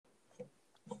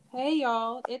Hey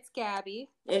y'all, it's Gabby.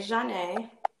 It's Janae.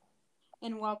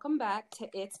 And welcome back to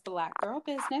It's Black Girl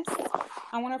Business.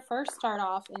 I want to first start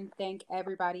off and thank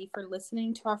everybody for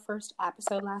listening to our first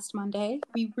episode last Monday.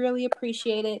 We really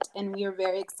appreciate it, and we are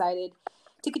very excited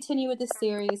to continue with this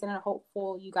series, and I'm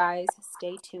hopeful you guys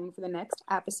stay tuned for the next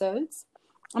episodes.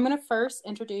 I'm going to first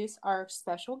introduce our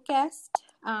special guest,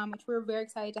 which we're very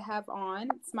excited to have on.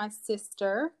 It's my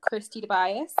sister, Christy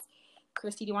Tobias.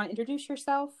 Christy, do you want to introduce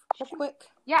yourself real quick?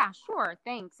 Yeah, sure.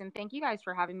 Thanks. And thank you guys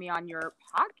for having me on your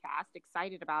podcast.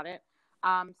 Excited about it.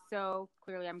 So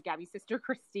clearly I'm Gabby's sister,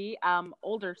 Christy,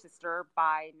 older sister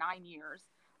by 9 years,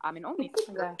 and only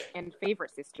sister and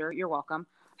favorite sister. You're welcome.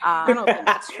 I don't think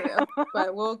that's true,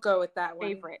 but we'll go with that one.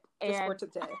 Favorite. Just for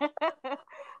today.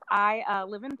 I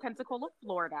live in Pensacola,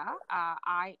 Florida.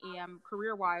 I am,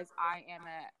 career-wise, I am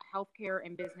a healthcare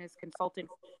and business consultant.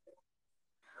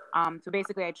 So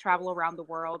basically, I travel around the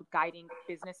world guiding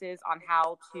businesses on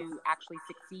how to actually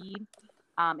succeed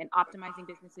in optimizing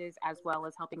businesses, as well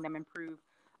as helping them improve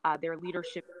their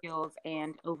leadership skills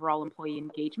and overall employee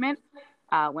engagement.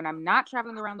 When I'm not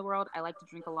traveling around the world, I like to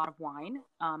drink a lot of wine.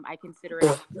 I consider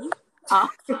it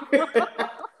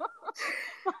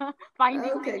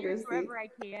finding wherever I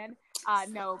can.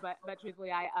 No, but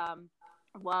truthfully, I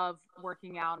love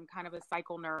working out. I'm kind of a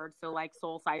cycle nerd, so like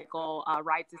Soul Cycle,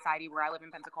 Ride Society, where I live in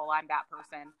Pensacola. I'm that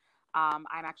person. I'm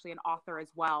actually an author as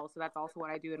well, so that's also what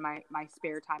I do in my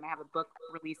spare time. I have a book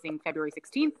releasing February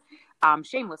 16th.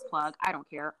 Shameless plug. I don't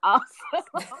care.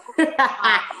 But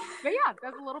yeah,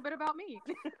 that's a little bit about me.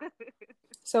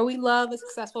 So we love a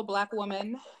successful Black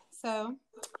woman. So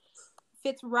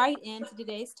fits right into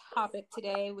today's topic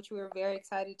today, which we were very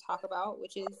excited to talk about,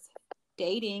 which is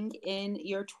dating in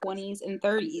your 20s and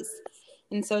 30s.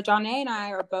 And so Janae and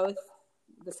I are both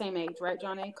the same age, right,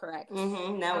 Janae? Correct.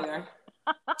 Mm-hmm. Now we are.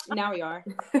 Now we are.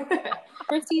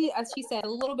 Christy, as she said, a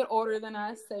little bit older than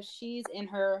us, so she's in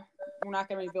her, we're not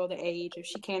going to reveal the age if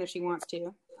she can, if she wants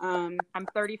to. I'm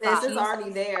 35. This is already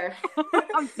there.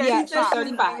 I'm 35. Yeah, she's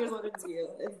 35. It's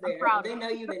there. They know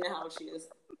you, they know how she is.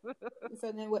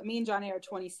 So then what me and Johnny are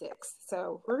 26.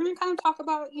 So we're going to kind of talk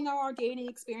about, our dating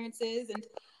experiences. And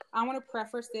I want to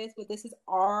preface this with this is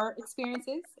our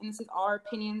experiences and this is our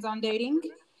opinions on dating.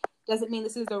 Doesn't mean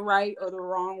this is the right or the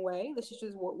wrong way. This is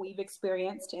just what we've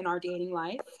experienced in our dating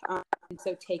life. And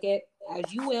so take it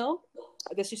as you will.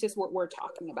 This is just what we're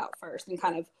talking about first and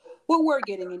kind of what we're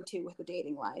getting into with the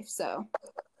dating life. So.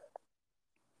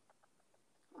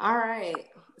 All right.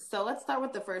 So let's start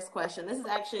with the first question. This is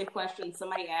actually a question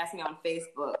somebody asked me on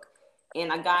Facebook,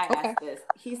 and a guy asked this.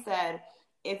 He said,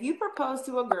 if you propose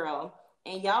to a girl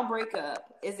and y'all break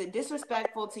up, is it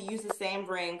disrespectful to use the same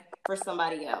ring for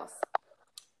somebody else?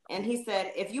 And he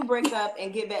said, if you break up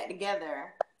and get back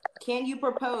together, can you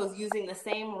propose using the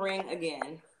same ring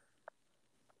again?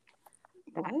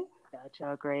 That's such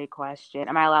a great question.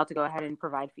 Am I allowed to go ahead and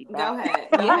provide feedback? Go ahead.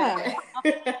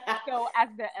 Yeah. So as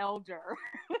the elder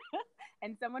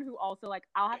and someone who also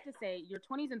I'll have to say your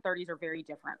 20s and 30s are very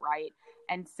different, right?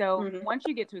 And so once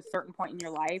you get to a certain point in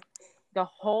your life, the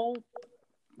whole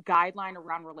guideline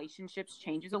around relationships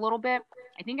changes a little bit.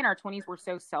 I think in our 20s, we're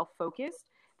so self-focused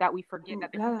that we forget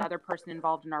that there's another person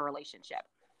involved in our relationship.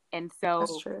 And so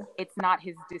it's not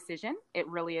his decision. It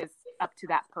really is up to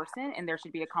that person. And there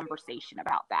should be a conversation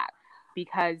about that.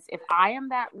 Because if I am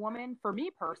that woman, for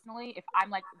me personally, if I'm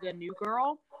like the new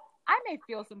girl, I may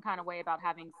feel some kind of way about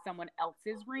having someone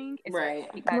else's ring. Right.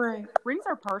 Because rings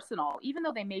are personal. Even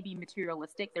though they may be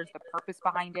materialistic, there's the purpose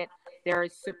behind it. There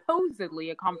is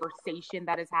supposedly a conversation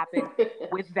that has happened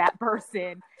with that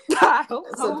person.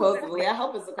 Supposedly. I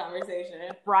hope it's a conversation.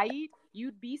 Right?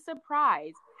 You'd be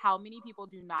surprised how many people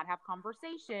do not have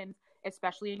conversations,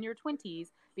 especially in your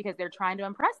 20s, because they're trying to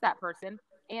impress that person.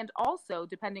 And also,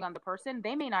 depending on the person,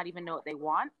 they may not even know what they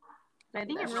want. I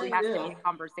think it really has to be a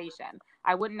conversation.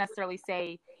 I wouldn't necessarily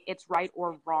say it's right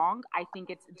or wrong. I think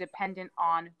it's dependent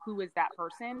on who is that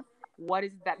person, what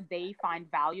is that they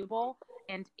find valuable,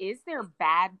 and is there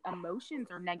bad emotions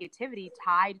or negativity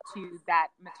tied to that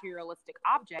materialistic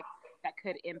object that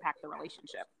could impact the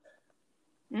relationship.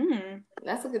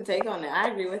 That's a good take on it. I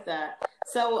agree with that.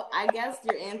 So I guess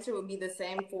your answer would be the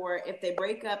same for if they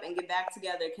break up and get back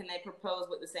together, can they propose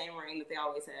with the same ring that they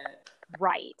always had?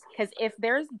 Right. Because if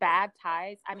there's bad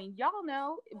ties, I mean, y'all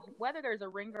know whether there's a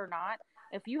ring or not,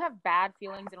 if you have bad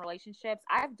feelings in relationships,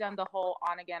 I've done the whole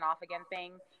on again, off again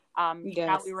thing.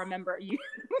 Probably remember you.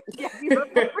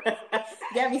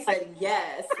 Gabby said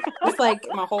yes. It's like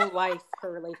my whole life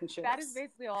for relationships. That is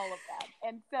basically all of that.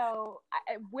 And so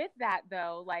with that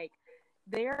though,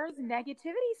 there's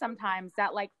negativity sometimes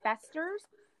that festers.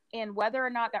 And whether or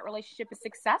not that relationship is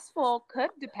successful could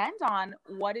depend on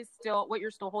what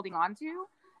you're still holding on to.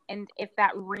 And if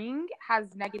that ring has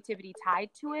negativity tied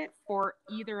to it for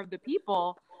either of the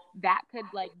people, that could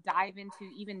like dive into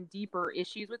even deeper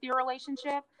issues with your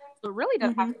relationship. So it really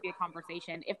does have to be a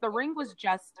conversation. If the ring was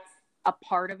just a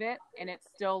part of it and it's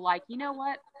still like, you know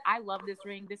what, I love this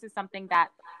ring. This is something that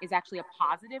is actually a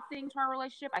positive thing to our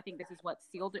relationship. I think this is what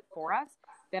sealed it for us.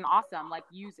 Then awesome, like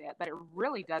use it. But it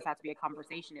really does have to be a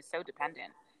conversation. It's so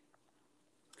dependent.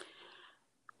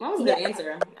 That was a good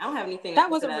answer. I don't have anything. That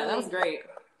was great.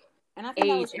 And I think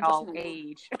that was interesting.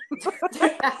 Age. Because I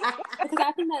think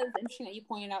that was interesting that you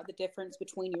pointed out the difference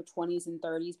between your 20s and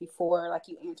 30s before, like,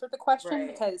 you answered the question. Right.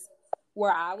 Because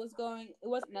where I was going, it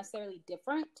wasn't necessarily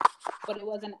different, but it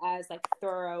wasn't as, like,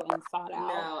 thorough and thought out.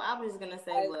 No, I was going to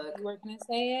say, look. You were going to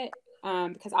say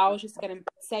it. Because I was just going to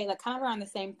say, like, kind of around the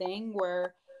same thing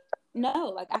where,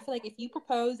 no, like, I feel like if you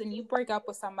propose and you break up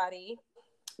with somebody,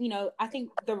 you know, I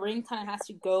think the ring kind of has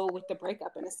to go with the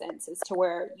breakup in a sense, as to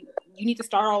where you need to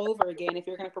start all over again if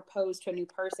you're going to propose to a new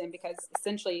person, because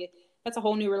essentially that's a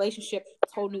whole new relationship,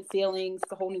 it's whole new feelings,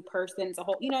 it's a whole new person, it's a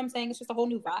whole, you know what I'm saying? It's just a whole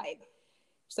new vibe.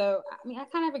 So, I mean, I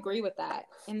kind of agree with that.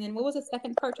 And then what was the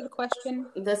second part to the question?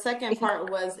 The second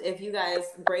part was, if you guys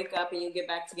break up and you get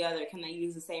back together, can they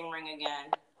use the same ring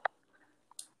again?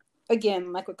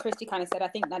 Again, like what Christy kind of said, I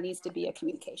think that needs to be a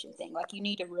communication thing. Like, you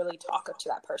need to really talk up to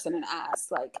that person and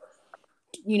ask, like,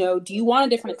 you know, do you want a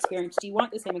different experience? Do you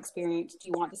want the same experience? Do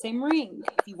you want the same ring?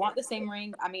 If you want the same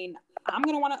ring, I mean, I'm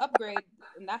going to want to upgrade,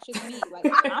 and that's just me.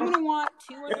 Like, I'm going to want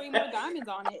 2 or 3 more diamonds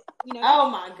on it, you know? Oh,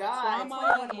 my God.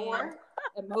 Trauma and more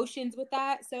emotions with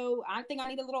that. So I think I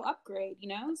need a little upgrade, you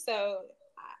know? So,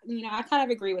 you know, I kind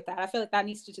of agree with that. I feel like that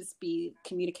needs to just be,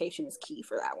 communication is key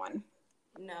for that one.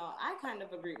 No, I kind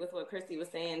of agree with what Christy was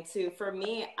saying too. For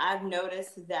me, I've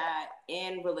noticed that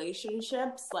in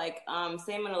relationships, like,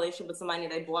 say I'm in a relationship with somebody,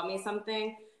 they bought me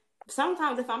something.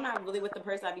 Sometimes if I'm not really with the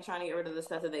person, I'd be trying to get rid of the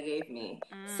stuff that they gave me.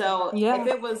 So if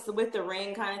it was with the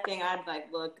ring kind of thing, I'd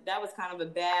like, look, that was kind of a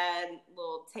bad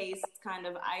little taste kind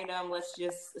of item. Let's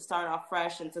just start off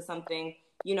fresh into something,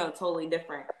 you know, totally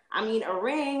different. I mean, a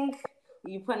ring,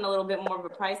 you putting a little bit more of a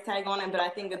price tag on it, but I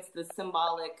think it's the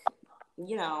symbolic,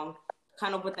 you know,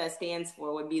 kind of what that stands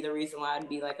for would be the reason why I'd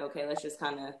be like, okay, let's just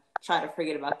kind of try to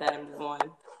forget about that and move on.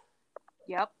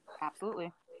 Yep,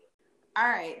 absolutely. All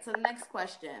right, so the next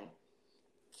question.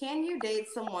 Can you date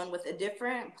someone with a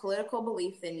different political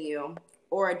belief than you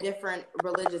or a different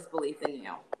religious belief than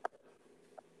you?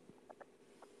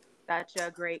 Such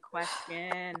a great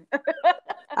question.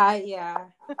 Yeah.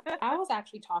 I was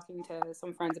actually talking to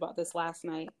some friends about this last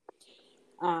night.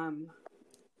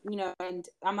 You know, and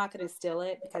I'm not going to steal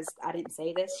it because I didn't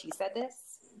say this. She said this.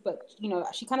 But, you know,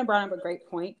 she kind of brought up a great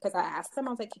point, because I asked them,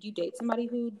 I was like, could you date somebody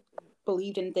who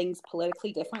believed in things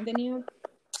politically different than you?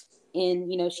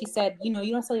 And, you know, she said, you know,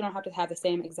 you don't have to have the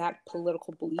same exact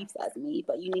political beliefs as me,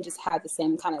 but you need to just have the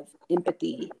same kind of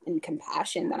empathy and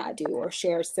compassion that I do, or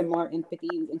share similar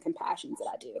empathies and compassions that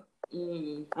I do.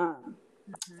 So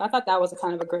I thought that was a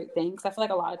kind of a great thing, because I feel like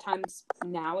a lot of times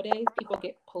nowadays people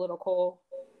get politics,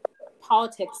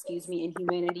 and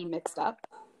humanity mixed up.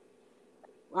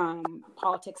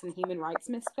 Politics and human rights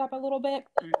mixed up a little bit.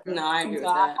 No, I agree with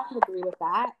that. I kind of agree with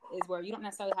that, is where you don't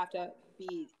necessarily have to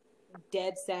be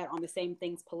dead set on the same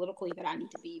things politically that I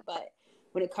need to be, but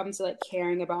when it comes to like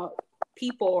caring about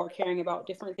people or caring about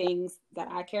different things that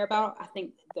I care about, I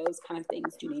think those kind of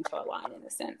things do need to align in a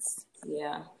sense.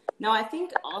 Yeah. No, I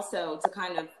think also to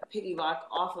kind of piggyback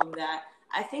off of that,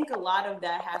 I think a lot of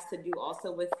that has to do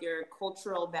also with your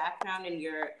cultural background and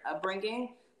your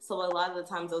upbringing. So a lot of the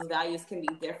times those values can be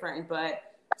different, but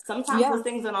sometimes those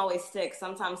things don't always stick.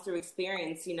 Sometimes through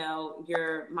experience, you know,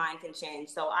 your mind can change.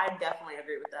 So I definitely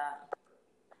agree with that.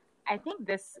 I think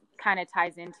this kind of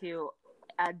ties into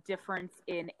a difference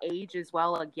in age as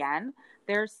well. Again,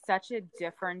 there's such a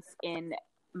difference in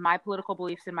my political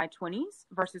beliefs in my 20s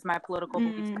versus my political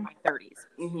beliefs in my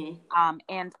 30s.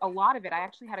 And a lot of it, I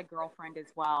actually had a girlfriend as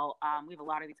well. We have a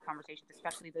lot of these conversations,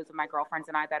 especially those of my girlfriends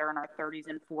and I that are in our 30s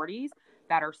and 40s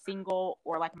that are single,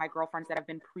 or like my girlfriends that have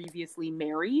been previously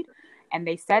married. And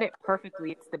they said it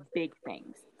perfectly. It's the big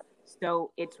things.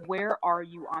 So it's, where are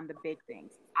you on the big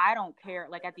things? I don't care.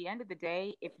 Like, at the end of the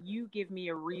day, if you give me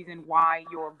a reason why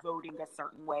you're voting a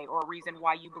certain way, or a reason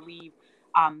why you believe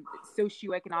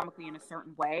socioeconomically in a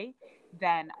certain way,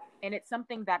 then, and it's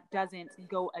something that doesn't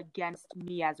go against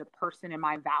me as a person and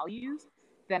my values,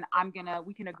 then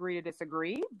we can agree to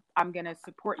disagree. I'm going to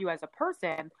support you as a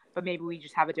person, but maybe we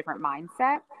just have a different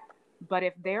mindset. But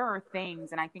if there are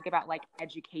things, and I think about like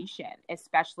education,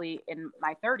 especially in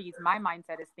my 30s, my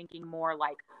mindset is thinking more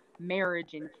like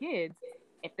marriage and kids,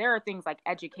 if there are things like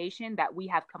education that we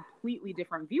have completely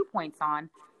different viewpoints on,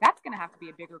 that's going to have to be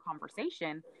a bigger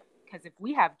conversation. Because if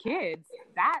we have kids,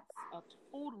 that's a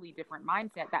totally different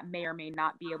mindset that may or may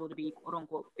not be able to be quote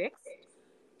unquote fixed.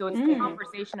 So it's a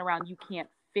conversation around, you can't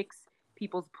fix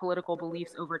people's political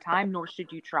beliefs over time, nor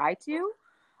should you try to.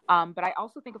 But I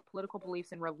also think of political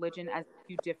beliefs and religion as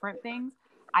two different things.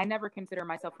 I never consider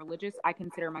myself religious. I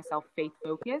consider myself faith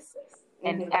focused,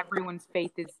 and everyone's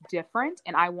faith is different.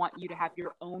 And I want you to have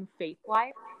your own faith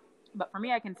life. But for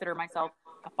me, I consider myself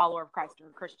a follower of Christ or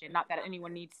a Christian. Not that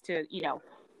anyone needs to,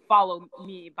 follow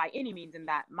me by any means in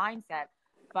that mindset.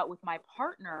 But with my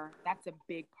partner, that's a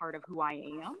big part of who I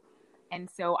am. And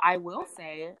so I will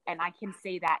say, and I can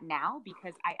say that now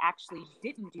because I actually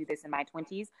didn't do this in my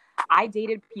 20s. I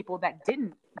dated people that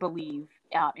didn't believe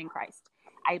in Christ.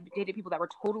 I dated people that were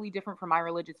totally different from my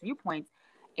religious viewpoints.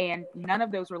 And none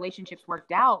of those relationships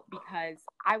worked out because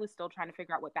I was still trying to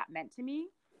figure out what that meant to me.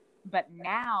 But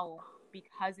now,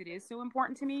 because it is so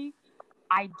important to me,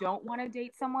 I don't want to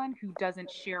date someone who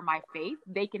doesn't share my faith.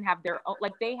 They can have their own,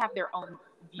 they have their own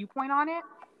viewpoint on it.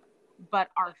 But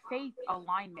our faith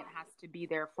alignment has to be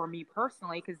there for me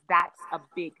personally, because that's a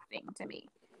big thing to me.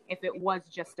 If it was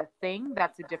just a thing,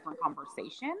 that's a different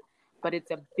conversation, but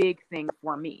it's a big thing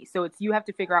for me. So you have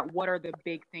to figure out what are the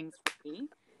big things for me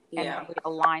and really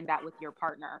align that with your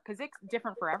partner, because it's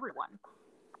different for everyone.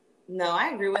 No, I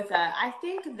agree with that. I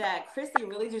think that Chrissy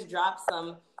really just dropped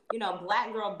some,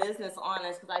 Black girl business on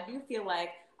us, because I do feel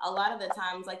like a lot of the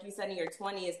times, like you said, in your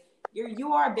 20s,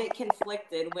 you are a bit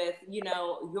conflicted with,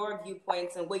 your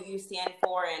viewpoints and what you stand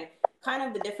for and kind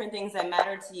of the different things that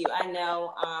matter to you. I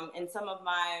know in some of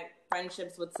my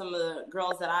friendships with some of the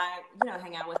girls that I,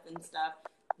 hang out with and stuff,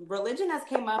 religion has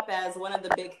came up as one of the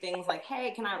big things, like,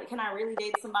 hey, can I really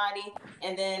date somebody?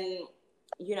 And then,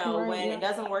 when it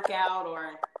doesn't work out,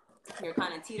 or you're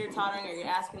kind of teeter-tottering, or you're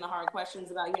asking the hard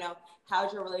questions about,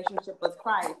 how's your relationship with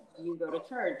Christ? Do you go to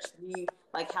church?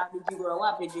 How did you grow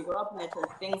up? Did you grow up in a church?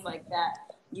 Things like that.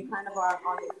 You kind of are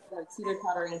on the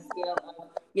teeter-tottering scale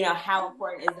of, how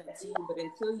important is that to you? But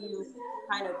until you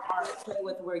kind of are okay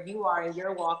with where you are in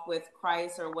your walk with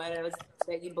Christ, or what it is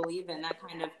that you believe in, that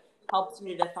kind of helps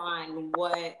you to define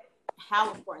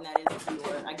how important that is to you,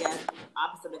 or I guess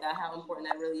opposite of that, how important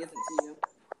that really isn't to you.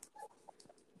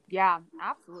 Yeah,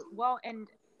 absolutely. Well, and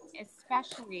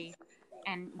especially,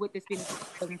 and with this being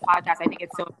a podcast, I think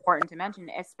it's so important to mention,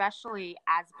 especially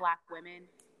as Black women,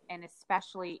 and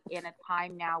especially in a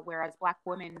time now where as Black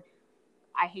women,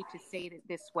 I hate to say it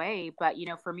this way, but,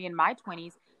 for me in my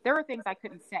 20s, there were things I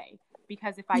couldn't say,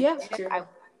 because if I did it, I was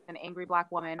an angry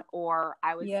Black woman, or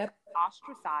I was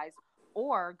ostracized,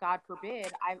 or God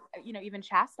forbid, I, even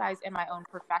chastised in my own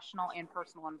professional and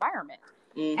personal environment.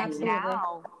 And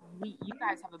now you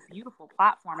guys have a beautiful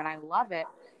platform, and I love it.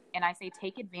 And I say,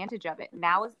 take advantage of it.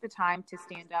 Now is the time to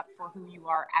stand up for who you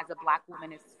are as a Black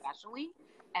woman, especially,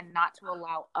 and not to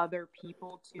allow other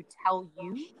people to tell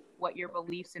you what your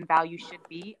beliefs and values should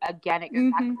be. Again,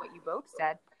 exactly what you both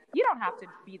said. You don't have to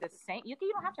be the same. You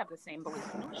don't have to have the same beliefs,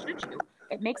 nor should you.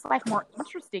 It makes life more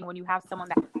interesting when you have someone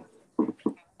that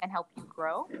and help you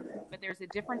grow. But there's a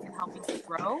difference in helping you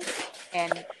grow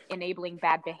and enabling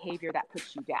bad behavior that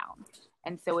puts you down.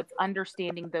 And so it's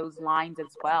understanding those lines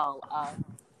as well.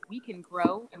 We can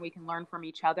grow and we can learn from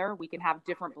each other. We can have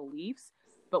different beliefs,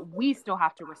 but we still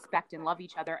have to respect and love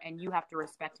each other. And you have to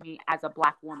respect me as a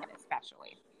Black woman,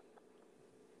 especially.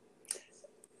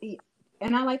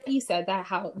 And I like that you said that,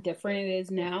 how different it is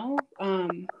now.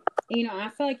 I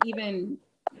feel like even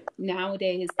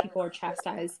nowadays people are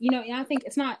chastised, and I think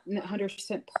it's not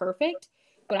 100% perfect,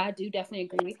 but I do definitely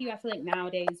agree with you. I feel like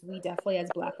nowadays we definitely, as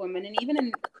Black women, and even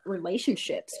in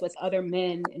relationships with other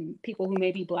men and people who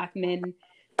may be Black men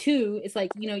too, it's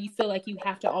like, you feel like you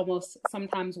have to almost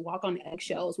sometimes walk on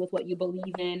eggshells with what you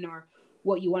believe in or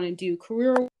what you want to do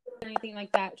career or anything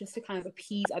like that, just to kind of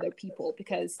appease other people.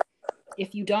 Because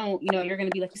if you don't, you're going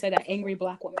to be, like you said, that angry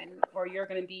Black woman, or you're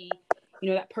going to be,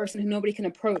 that person who nobody can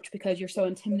approach because you're so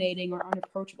intimidating or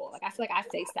unapproachable. Like, I feel like I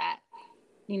face that,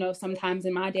 sometimes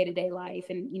in my day-to-day life,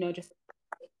 and, just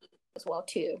as well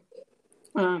too.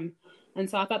 And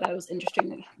so I thought that was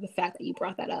interesting, the fact that you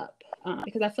brought that up,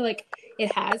 because I feel like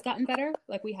it has gotten better.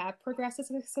 Like, we have progressed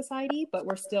as a society, but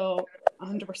we're still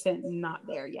 100% not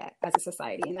there yet as a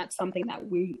society. And that's something that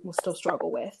we will still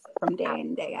struggle with from day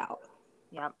in, day out.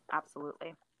 Yep,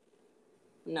 absolutely.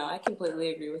 No, I completely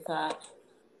agree with that.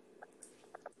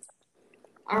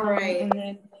 All right. And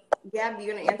then, Gab,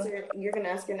 you're gonna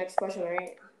ask your next question,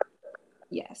 right?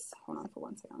 Yes. Hold on for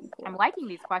 1 second. I'm liking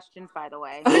these questions, by the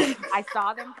way. I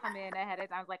saw them come in ahead of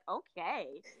time. I was like,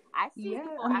 okay, I see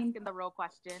people asking the real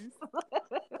questions.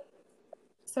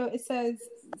 So it says,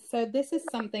 so this is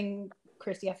something,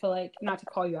 Christy, I feel like, not to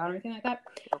call you out or anything like that,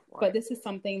 but this is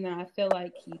something that I feel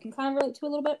like you can kind of relate to a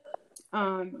little bit.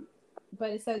 But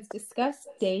it says, discuss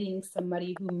dating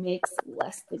somebody who makes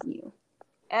less than you.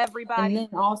 Everybody. And then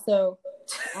also,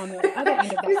 on the other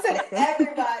end of that you said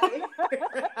everybody.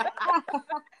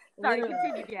 Sorry,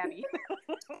 continue, Gabby.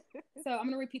 So I'm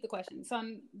going to repeat the question. So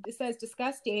it says,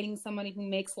 discuss dating somebody who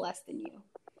makes less than you.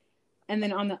 And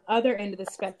then on the other end of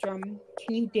the spectrum,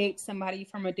 can you date somebody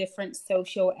from a different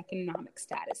socioeconomic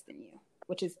status than you?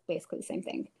 Which is basically the same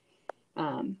thing.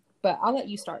 But I'll let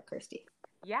you start, Christy.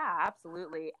 Yeah,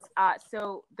 absolutely.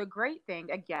 So the great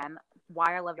thing, again,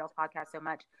 why I love y'all's podcast so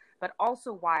much, but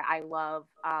also why I love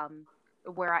I'm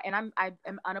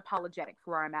unapologetic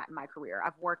for where I'm at in my career.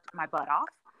 I've worked my butt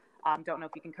off. Don't know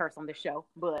if you can curse on this show,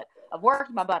 but I've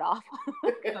worked my butt off. I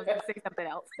was going to say something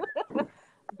else.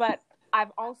 But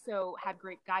I've also had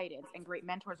great guidance and great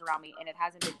mentors around me, and it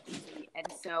hasn't been easy. And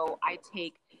so I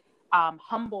take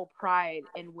humble pride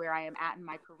in where I am at in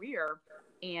my career.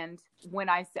 And when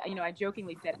I said, I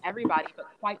jokingly said everybody, but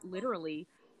quite literally,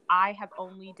 I have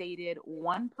only dated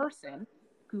one person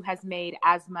who has made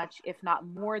as much, if not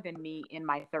more than me in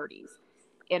my 30s.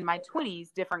 In my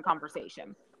 20s, different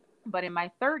conversation. But in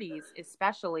my 30s,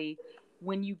 especially,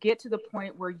 when you get to the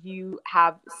point where you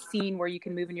have seen where you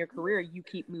can move in your career, you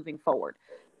keep moving forward.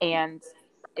 And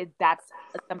that's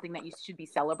something that you should be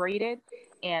celebrated.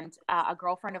 And a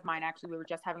girlfriend of mine, actually, we were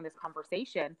just having this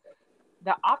conversation.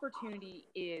 The opportunity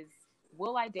is,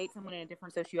 will I date someone in a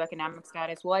different socioeconomic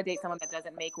status? Will I date someone that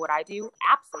doesn't make what I do?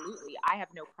 Absolutely. I have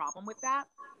no problem with that.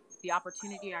 The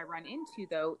opportunity I run into,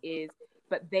 though, is,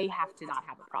 but they have to not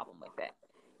have a problem with it.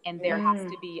 And there has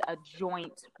to be a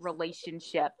joint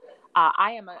relationship.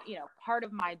 I am part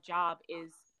of my job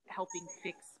is helping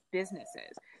fix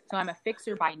businesses. So I'm a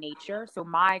fixer by nature. So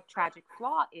my tragic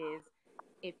flaw is,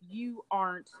 if you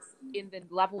aren't in the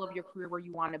level of your career where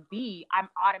you want to be, I'm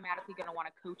automatically going to want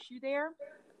to coach you there.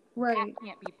 Right. That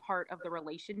can't be part of the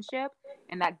relationship.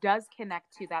 And that does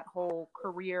connect to that whole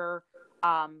career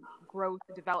growth,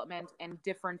 development, and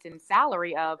difference in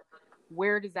salary of,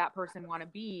 where does that person want to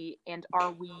be? And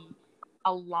are we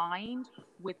aligned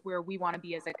with where we want to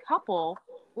be as a couple?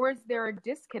 Or is there a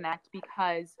disconnect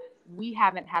because we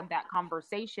haven't had that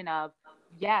conversation of,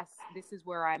 yes, this is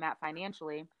where I'm at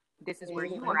financially. This is where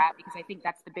you are at, because I think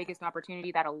that's the biggest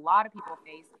opportunity that a lot of people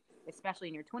face, especially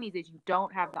in your 20s, is you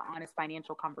don't have the honest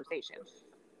financial conversation.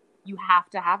 You have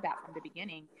to have that from the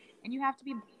beginning, and you have to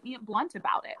be blunt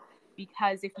about it,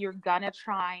 because if you're going to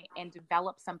try and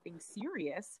develop something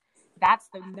serious, that's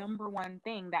the number one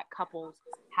thing that couples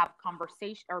have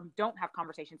conversation or don't have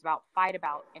conversations about, fight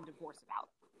about, and divorce about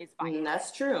is finance.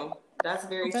 That's true. That's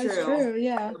very true. That's true,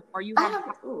 yeah. Or you have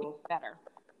better.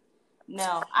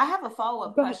 No, I have a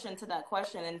follow-up question to that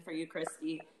question, and for you,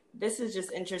 Christy, this is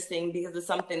just interesting because it's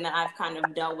something that I've kind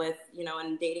of dealt with,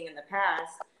 in dating in the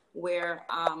past, where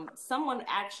someone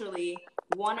actually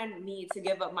wanted me to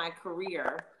give up my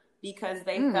career because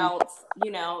they felt,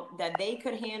 that they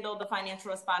could handle the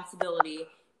financial responsibility,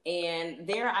 and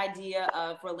their idea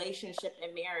of relationship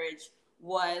and marriage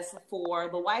was for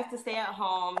the wife to stay at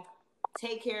home,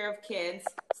 take care of kids,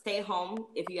 stay home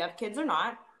if you have kids or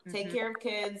not, take care of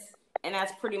kids, and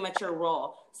that's pretty much your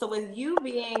role. So with you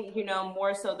being,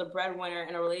 more so the breadwinner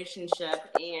in a relationship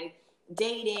and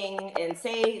dating, and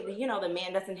say, the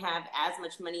man doesn't have as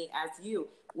much money as you,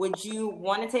 would you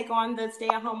want to take on the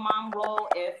stay-at-home mom role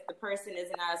if the person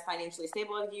isn't as financially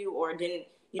stable as you, or didn't,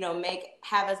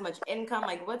 have as much income?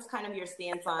 Like, what's kind of your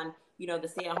stance on, the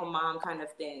stay-at-home mom kind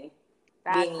of thing,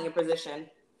 being in your position?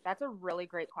 That's a really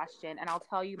great question. And I'll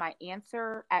tell you, my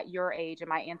answer at your age and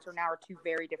my answer now are two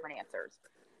very different answers.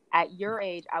 At your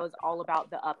age, I was all about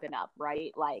the up and up,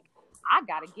 right? Like, I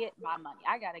got to get my money.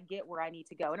 I got to get where I need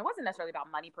to go. And it wasn't necessarily about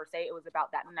money per se. It was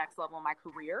about that next level in my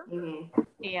career.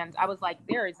 And I was like,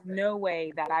 there is no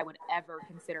way that I would ever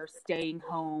consider staying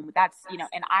home. That's,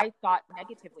 and I thought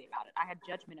negatively about it. I had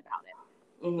judgment about it.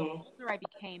 The older I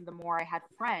became, the more I had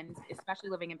friends, especially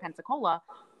living in Pensacola,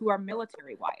 who are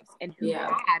military wives and who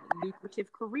had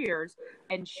lucrative careers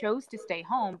and chose to stay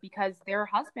home because their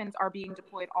husbands are being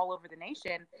deployed all over the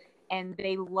nation, and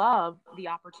they love the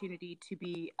opportunity to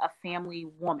be a family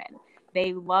woman.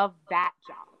 They love that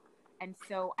job. And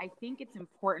so I think it's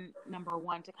important, number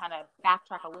one, to kind of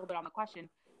backtrack a little bit on the question,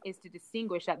 is to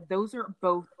distinguish that those are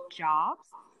both jobs,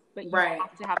 but you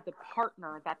have to have the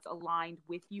partner that's aligned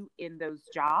with you in those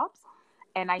jobs.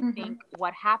 And I think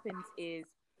what happens is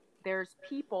there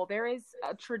is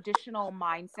a traditional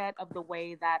mindset of the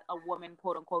way that a woman,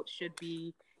 quote unquote, should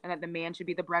be, and that the man should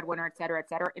be the breadwinner, et cetera, et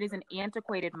cetera. It is an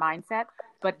antiquated mindset,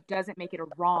 but doesn't make it a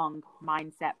wrong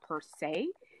mindset per se.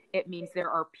 It means there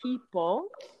are people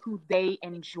who they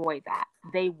enjoy that.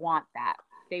 They want that.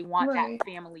 They want that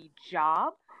family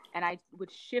job. And I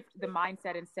would shift the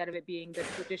mindset, instead of it being the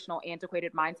traditional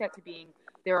antiquated mindset, to being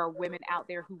there are women out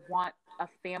there who want a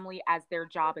family as their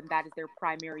job, and that is their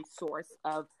primary source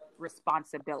of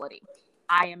responsibility.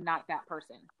 I am not that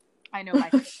person. I know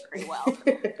myself very well.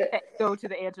 So to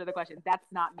the answer to the question, that's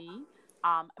not me.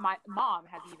 My mom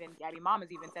has even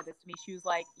said this to me. She was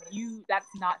like, that's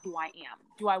not who I am.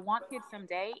 Do I want kids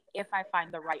someday? If I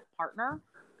find the right partner,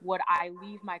 would I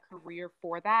leave my career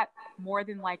for that? More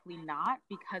than likely not,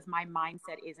 because my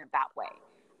mindset isn't that way.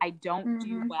 I don't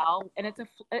do well, and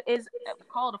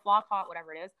call it a flaw, call it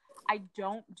whatever it is. I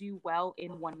don't do well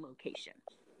in one location.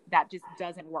 That just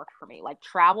doesn't work for me. Like,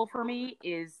 travel for me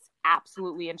is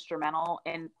absolutely instrumental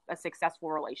in a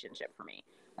successful relationship for me.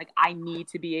 Like, I need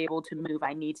to be able to move.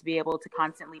 I need to be able to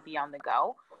constantly be on the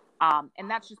go. And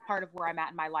that's just part of where I'm at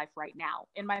in my life right now.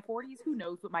 In my 40s, who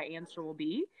knows what my answer will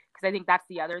be? Because I think that's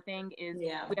the other thing is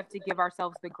we have to give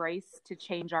ourselves the grace to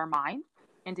change our mind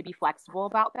and to be flexible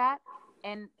about that,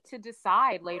 and to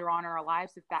decide later on in our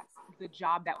lives if that's the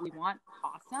job that we want.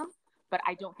 Awesome. But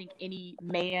I don't think any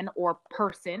man or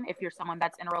person, if you're someone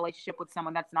that's in a relationship with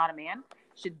someone that's not a man,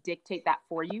 should dictate that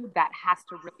for you. That has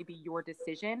to really be your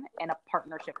decision and a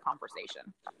partnership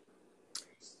conversation.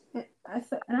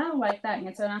 And I like that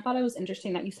answer. And I thought it was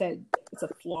interesting that you said it's a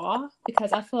flaw,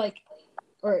 because I feel like,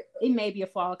 or it may be a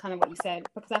flaw, kind of what you said,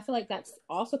 because I feel like that's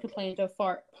also can play into a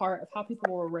part of how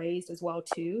people were raised as well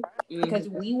too. Because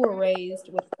we were raised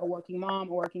with a working mom,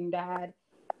 a working dad.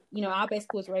 You know, I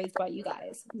basically was raised by you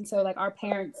guys. And so, like, our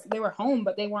parents, they were home,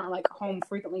 but they weren't, like, home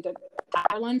frequently to have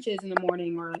our lunches in the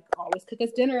morning or, like, always cook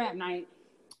us dinner at night,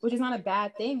 which is not a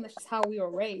bad thing. That's just how we were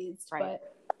raised. Right.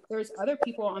 But there's other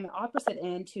people on the opposite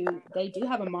end who, they do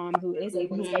have a mom who is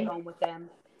able to stay home with them,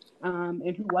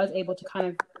 and who was able to kind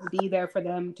of be there for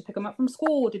them, to pick them up from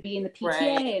school, to be in the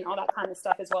PTA and all that kind of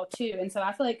stuff as well, too. And so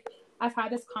I feel like I've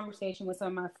had this conversation with some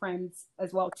of my friends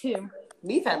as well, too.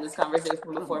 We've had this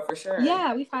conversation before, for sure.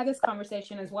 Yeah, we've had this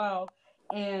conversation as well.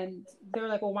 And they're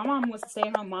like, well, my mom was a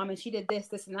stay-at-home mom, and she did this,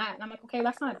 this, and that. And I'm like, okay,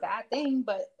 that's not a bad thing,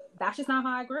 but that's just not how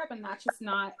I grew up, and that's just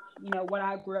not, you know, what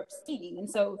I grew up seeing. And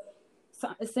so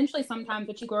essentially, sometimes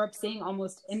what you grow up seeing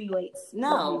almost emulates.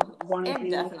 No, it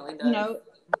definitely does.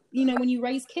 You know, when you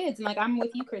raise kids, and like, I'm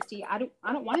with you, Christy, I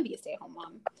don't want to be a stay-at-home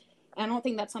mom. And I don't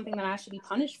think that's something that I should be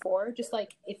punished for. Just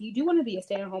like, if you do want to be a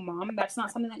stay-at-home mom, that's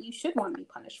not something that you should want to be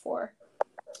punished for.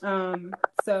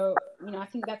 So, you know, I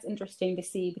think that's interesting to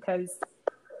see, because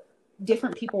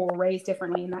different people were raised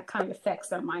differently, and that kind of affects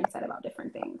their mindset about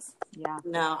different things. Yeah.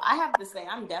 No, I have to say,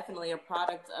 I'm definitely a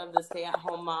product of the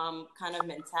stay-at-home mom kind of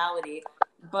mentality,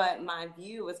 but my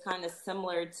view is kind of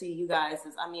similar to you guys'.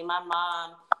 I mean, my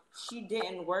mom, she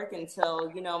didn't work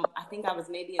until, you know, I think I was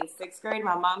maybe in 6th grade.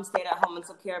 My mom stayed at home and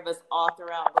took care of us all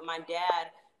throughout, but my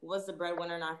dad was the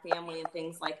breadwinner in our family and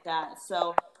things like that.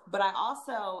 So, but I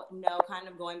also know, kind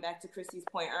of going back to Christy's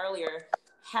point earlier,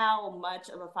 how much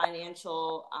of a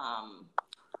financial,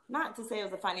 not to say it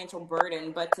was a financial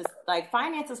burden, but to, like,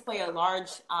 finances play a large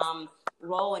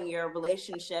role in your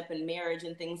relationship and marriage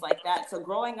and things like that. So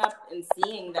growing up and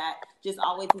seeing that just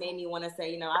always made me want to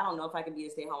say, you know, I don't know if I could be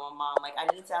a stay-at-home mom. Like,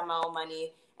 I need to have my own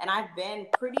money. And I've been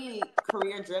pretty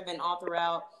career driven all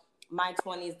throughout my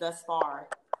 20s thus far,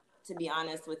 to be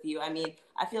honest with you. I mean,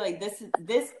 I feel like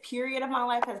this period of my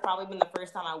life has probably been the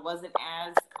first time I wasn't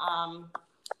as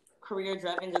career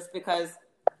driven, just because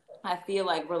I feel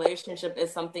like relationship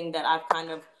is something that I've kind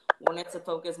of wanted to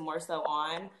focus more so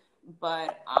on.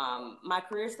 But my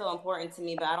career is still important to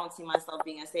me, but I don't see myself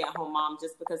being a stay-at-home mom,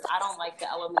 just because I don't like the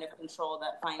element of control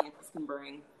that finances can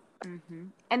bring. Mm-hmm.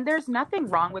 And there's nothing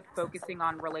wrong with focusing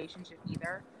on relationship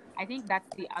either. I think that's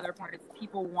the other part, is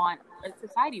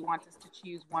society wants us to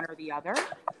choose one or the other.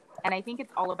 And I think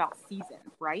it's all about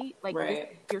seasons, right? Like, This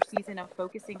is your season of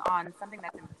focusing on something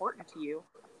that's important to you.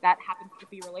 That happens to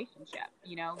be relationship.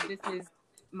 You know, this is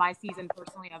my season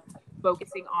personally of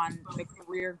focusing on the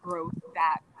career growth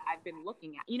that I've been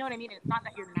looking at. You know what I mean? It's not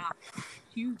that you're not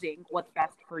choosing what's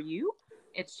best for you.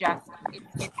 It's just,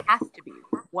 it has to be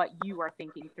what you are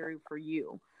thinking through for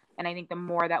you. And I think the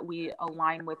more that we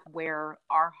align with where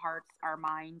our hearts, our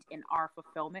mind, and our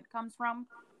fulfillment comes from,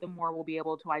 the more we'll be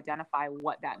able to identify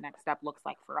what that next step looks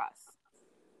like for us.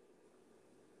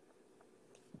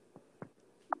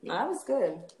 No, that was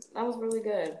good. That was really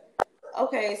good.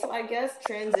 Okay, so I guess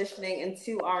transitioning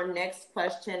into our next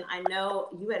question, I know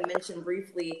you had mentioned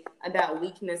briefly about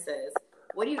weaknesses.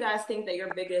 What do you guys think that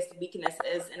your biggest weakness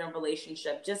is in a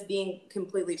relationship? Just being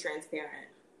completely transparent.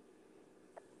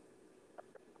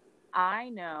 I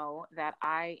know that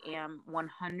I am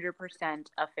 100%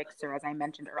 a fixer, as I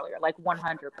mentioned earlier, like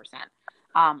 100%.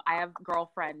 I have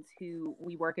girlfriends who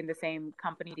we work in the same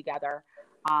company together.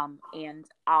 And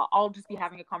I'll just be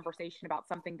having a conversation about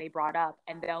something they brought up,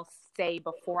 and they'll say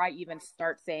before I even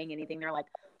start saying anything, they're like,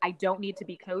 I don't need to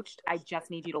be coached. I just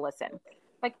need you to listen.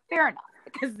 Like, fair enough,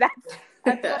 because that's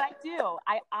what I do.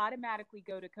 I automatically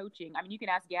go to coaching. I mean, you can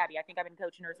ask Gabby. I think I've been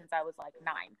coaching her since I was like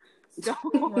 9. So,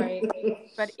 right.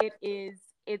 But it's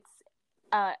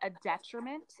a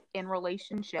detriment in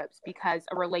relationships, because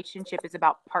a relationship is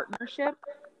about partnership.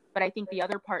 But I think the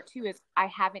other part too is I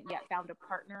haven't yet found a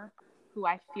partner who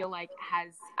I feel like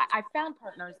I found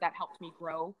partners that helped me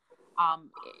grow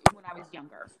when I was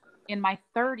younger. In my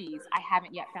 30s, I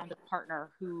haven't yet found a partner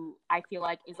who I feel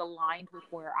like is aligned with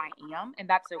where I am. And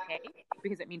that's okay,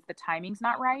 because it means the timing's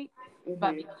not right. Mm-hmm.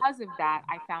 But because of that,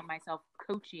 I found myself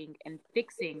coaching and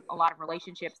fixing a lot of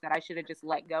relationships that I should have just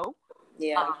let go.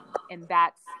 Yeah. And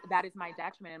that is my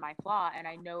detriment and my flaw. And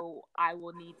I know I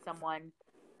will need someone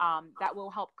that will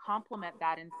help complement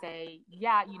that and say,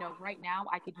 yeah, right now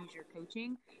I could use your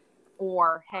coaching,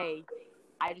 or, hey,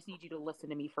 I just need you to listen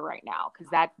to me for right now. Cause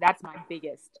that's my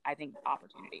biggest, I think,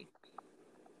 opportunity.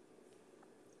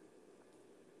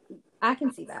 I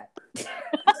can see that.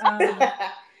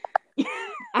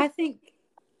 I think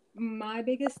my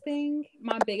biggest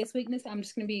weakness, I'm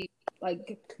just going to be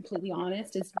like completely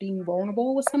honest, is being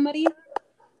vulnerable with somebody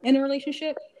in a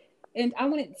relationship. And I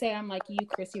wouldn't say I'm like you,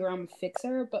 Chrissy, where I'm a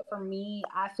fixer, but for me,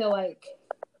 I feel like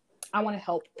I want to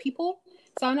help people.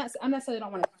 So I'm not saying I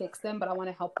don't want to fix them, but I want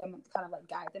to help them and kind of like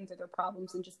guide them through their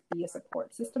problems and just be a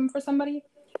support system for somebody.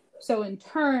 So in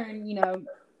turn,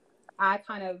 I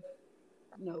kind of,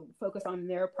 focus on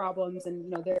their problems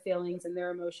and, their feelings and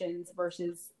their emotions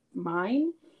versus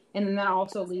mine. And then that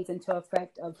also leads into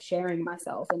effect of sharing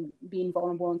myself and being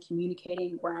vulnerable and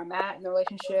communicating where I'm at in the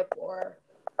relationship or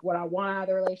what I want out of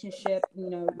the relationship,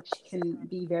 which can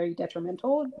be very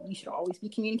detrimental. You should always be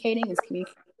communicating, as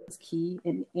communication is key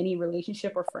in any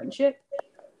relationship or friendship.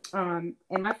 And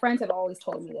my friends have always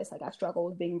told me this, like I struggle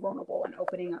with being vulnerable and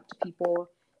opening up to people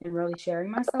and really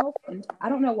sharing myself. And I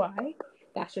don't know why.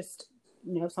 That's just,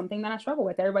 something that I struggle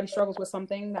with. Everybody struggles with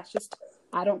something. That's just,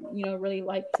 I don't, really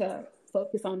like to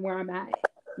focus on where I'm at,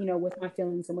 with my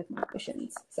feelings and with my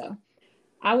emotions. So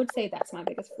I would say that's my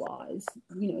biggest flaw is,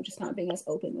 just not being as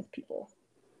open with people.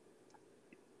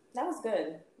 That was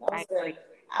good. Good.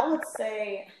 I would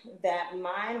say that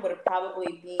mine would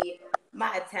probably be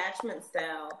my attachment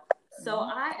style. So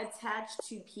I attach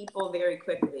to people very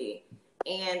quickly.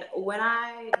 And when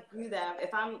I do that,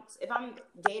 if I'm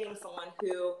dating someone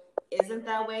who isn't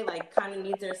that way, like kind of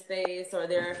needs their space, or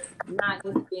they're not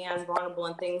just being as vulnerable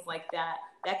and things like that,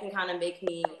 that can kind of make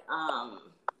me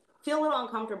feel a little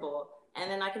uncomfortable. And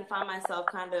then I can find myself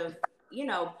kind of,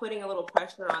 putting a little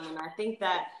pressure on them. I think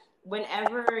that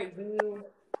whenever you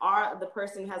are the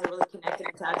person who has a really connected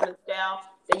attachment style,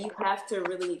 that you have to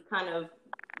really kind of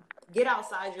get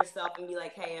outside yourself and be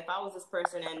like, hey, if I was this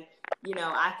person and,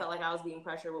 I felt like I was being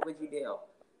pressured, what would you do?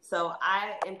 So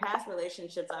in past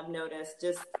relationships, I've noticed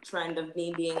just trend of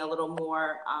me being a little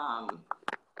more,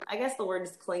 I guess the word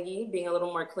is clingy, being a little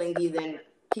more clingy than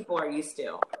people are used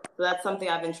to. So that's something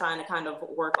I've been trying to kind of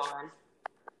work on.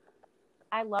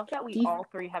 I love that we all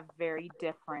three have very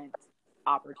different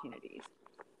opportunities.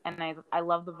 And I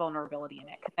love the vulnerability in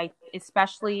it. 'Cause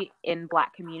especially in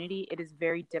Black community, it is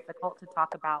very difficult to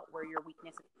talk about where your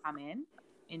weaknesses come in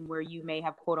and where you may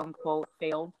have, quote unquote,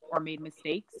 failed or made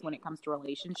mistakes when it comes to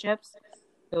relationships.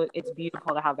 So it's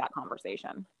beautiful to have that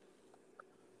conversation.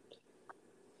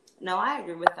 No, I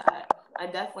agree with that. I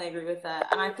definitely agree with that.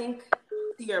 And I think,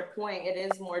 to your point, it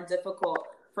is more difficult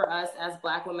for us as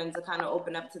Black women to kind of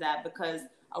open up to that, because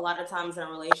a lot of times in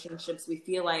relationships, we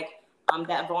feel like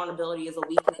that vulnerability is a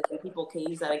weakness and people can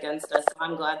use that against us. So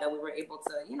I'm glad that we were able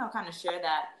to, kind of share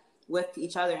that with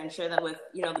each other and share that with,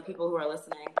 the people who are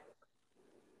listening.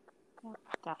 Yeah,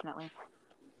 definitely.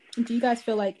 Do you guys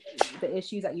feel like the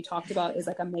issues that you talked about is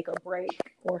like a make or break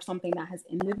or something that has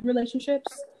ended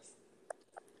relationships?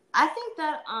 I think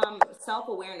that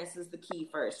self-awareness is the key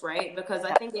first, right? Because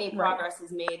I think any progress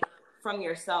is made from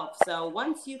yourself. So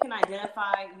once you can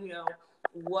identify,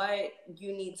 what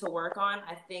you need to work on,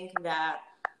 I think that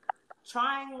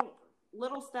trying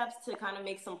little steps to kind of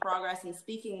make some progress, and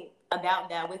speaking about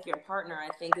that with your partner, I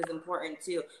think is important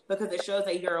too, because it shows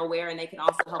that you're aware, and they can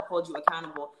also help hold you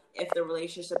accountable if the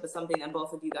relationship is something that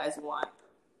both of you guys want.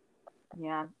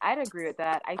 Yeah, I'd agree with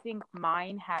that. I think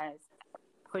mine has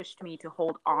pushed me to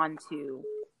hold on to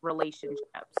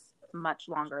relationships much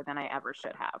longer than I ever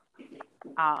should have.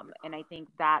 And I think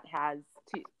that has,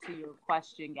 to your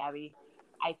question, Gabby,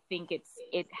 I think it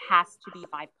has to be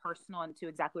my personal, and to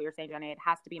exactly what you're saying, Jenny, it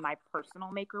has to be my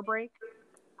personal make or break.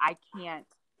 I can't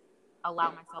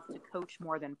allow myself to coach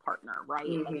more than partner, right?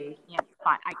 Mm-hmm.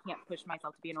 I can't push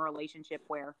myself to be in a relationship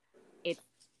where it's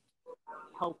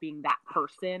helping that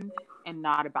person and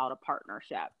not about a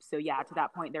partnership. So yeah, to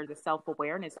that point, there's a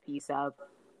self-awareness piece of,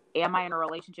 am I in a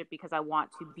relationship because I want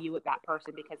to be with that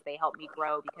person because they help me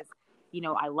grow, because, you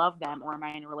know, I love them, or am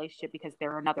I in a relationship because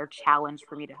they're another challenge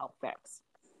for me to help fix?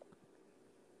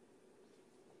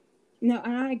 No,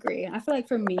 and I agree. I feel like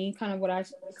for me, kind of what I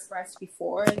expressed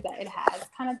before, that it has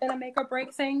kind of been a make or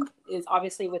break thing, is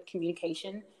obviously with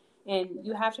communication. And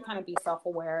you have to kind of be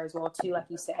self-aware as well, too, like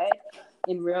you said,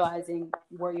 in realizing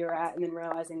where you're at and then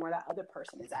realizing where that other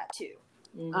person is at, too.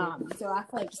 Mm-hmm. So I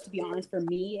feel like, just to be honest, for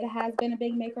me, it has been a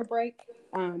big make or break,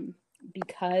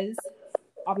 because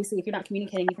obviously if you're not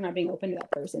communicating, if you're not being open to that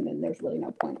person, then there's really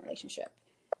no point in a relationship.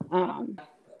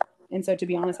 And so, to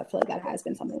be honest, I feel like that has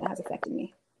been something that has affected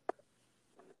me.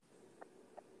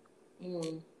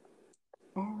 All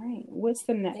right. What's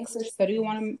the next? So do you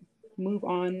want to move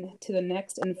on to the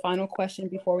next and final question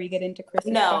before we get into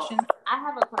Chrissy's question? No, I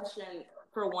have a question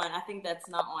for one. I think that's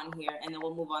not on here, and then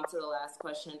we'll move on to the last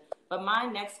question. But my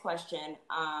next question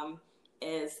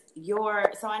is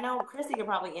so I know Chrissy could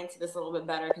probably answer this a little bit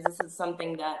better, because this is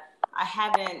something that I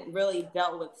haven't really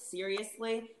dealt with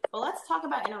seriously. But let's talk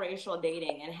about interracial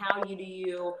dating and how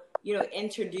you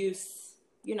introduce,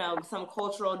 some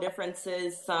cultural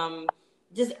differences, some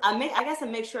just I guess a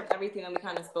mixture of everything that we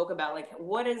kind of spoke about. Like,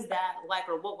 what is that like,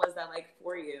 or what was that like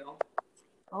for you?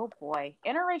 Oh boy,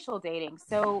 interracial dating.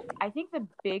 So I think the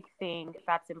big thing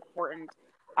that's important,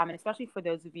 and especially for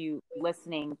those of you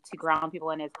listening, to ground people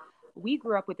in, is we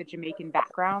grew up with a Jamaican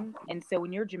background. And so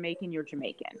when you're Jamaican, you're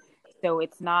Jamaican. So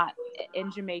it's not,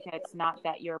 in Jamaica, it's not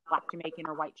that you're Black Jamaican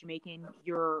or white Jamaican.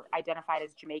 You're identified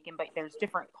as Jamaican, but there's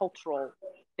different cultural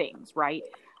things, right?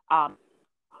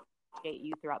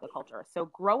 You throughout the culture. So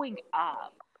growing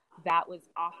up, that was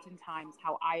oftentimes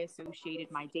how I associated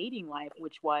my dating life,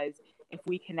 which was, if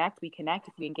we connect, we connect.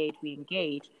 If we engage, we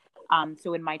engage.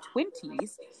 So in my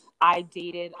 20s, I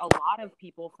dated a lot of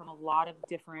people from a lot of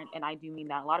different, and I do mean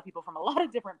that, a lot of people from a lot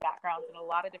of different backgrounds and a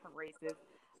lot of different races.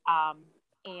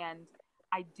 And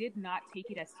I did not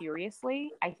take it as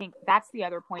seriously. I think that's the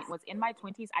other point, was in my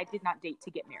 20s, I did not date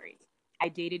to get married. I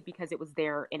dated because it was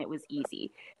there and it was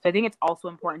easy. So I think it's also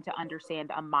important to understand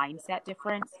a mindset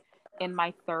difference. In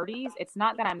my 30s, it's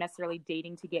not that I'm necessarily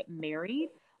dating to get married,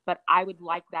 but I would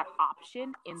like that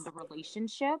option in the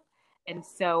relationship. And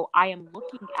so I am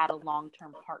looking at a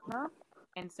long-term partner.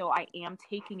 And so I am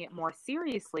taking it more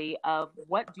seriously of,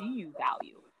 what do you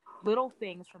value? Little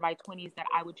things from my 20s that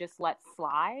I would just let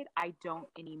slide, I don't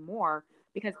anymore,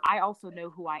 because I also know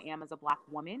who I am as a Black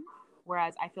woman.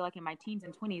 Whereas I feel like in my teens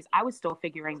and 20s, I was still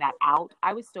figuring that out.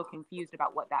 I was still confused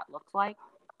about what that looked like.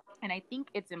 And I think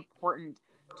it's important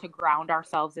to ground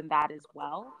ourselves in that as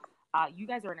well. You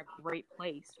guys are in a great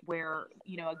place where,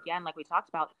 again, like we talked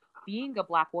about, being a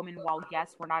Black woman, while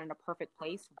yes, we're not in a perfect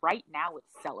place, right now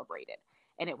it's celebrated.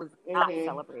 And it was not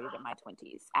celebrated in my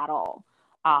 20s at all.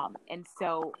 And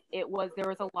so there was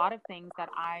a lot of things that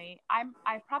I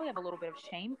probably have a little bit of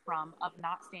shame from, of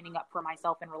not standing up for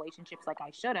myself in relationships like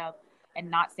I should have, and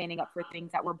not standing up for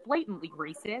things that were blatantly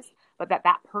racist, but that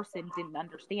person didn't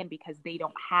understand because they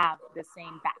don't have the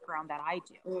same background that I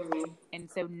do. And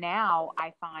so now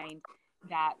I find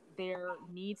that there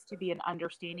needs to be an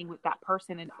understanding with that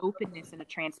person, an openness and a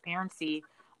transparency.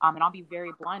 And I'll be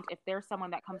very blunt. If there's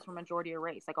someone that comes from a majority of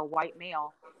race, like a white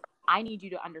male, I need you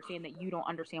to understand that you don't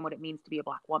understand what it means to be a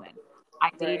Black woman. I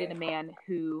dated a man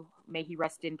who, may he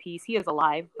rest in peace. He is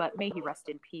alive, but may he rest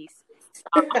in peace.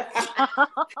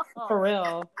 For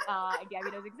real.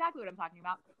 Gabby knows exactly what I'm talking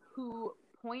about. Who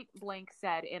point blank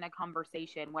said in a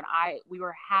conversation when we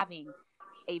were having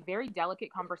a very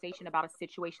delicate conversation about a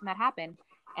situation that happened,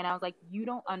 and I was like, you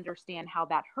don't understand how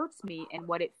that hurts me and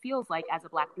what it feels like as a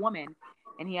Black woman.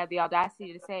 And he had the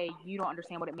audacity to say, you don't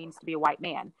understand what it means to be a white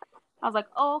man. I was like,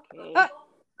 oh, okay,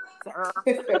 sir.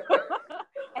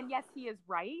 And yes, he is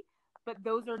right, but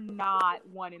those are not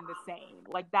one and the same.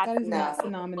 Like, that is not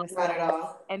synonymous. Not at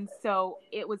all. And so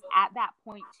it was at that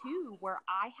point too where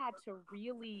I had to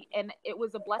really, and it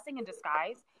was a blessing in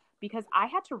disguise, because I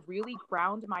had to really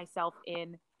ground myself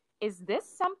in, is this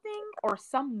something or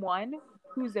someone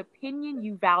whose opinion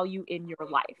you value in your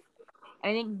life?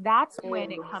 And I think that's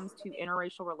when it comes to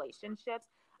interracial relationships.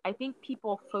 I think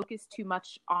people focus too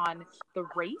much on the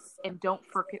race and don't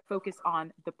focus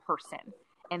on the person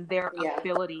and their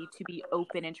ability to be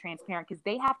open and transparent, because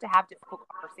they have to have difficult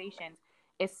conversations,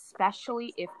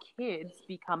 especially if kids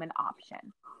become an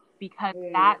option, because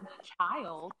that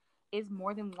child is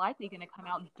more than likely going to come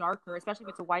out darker, especially if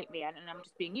it's a white man. And I'm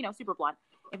just being, super blunt.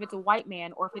 If it's a white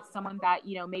man, or if it's someone that,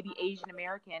 maybe Asian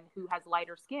American who has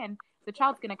lighter skin, the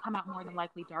child's going to come out more than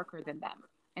likely darker than them.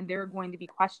 And there are going to be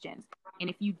questions. And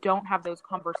if you don't have those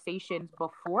conversations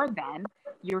before then,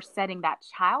 you're setting that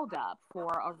child up for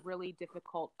a really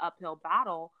difficult uphill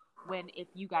battle, when if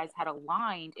you guys had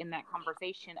aligned in that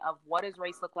conversation of, what does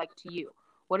race look like to you?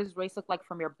 What does race look like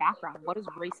from your background? What does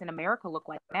race in America look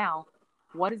like now?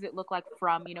 What does it look like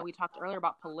from, we talked earlier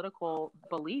about political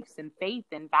beliefs and faith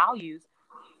and values.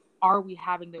 Are we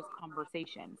having those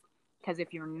conversations? Because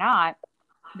if you're not,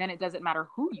 then it doesn't matter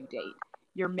who you date.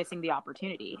 You're missing the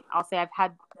opportunity. I'll say I've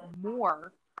had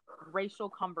more racial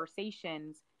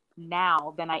conversations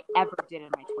now than I ever did in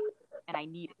my 20s, and I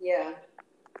need it. Yeah.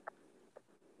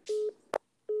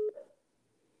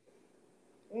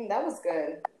 That was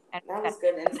good. That was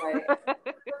good insight.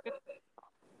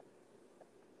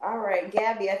 All right,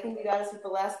 Gabby, I think you got us with the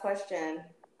last question.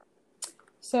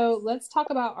 So let's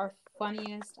talk about our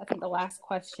funniest. I think the last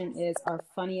question is our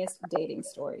funniest dating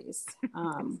stories.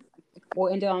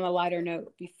 We'll end it on a lighter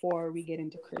note before we get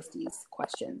into Christy's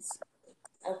questions.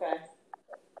 Okay.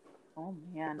 Oh,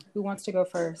 man. Who wants to go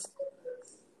first?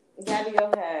 Gabby,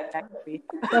 go ahead.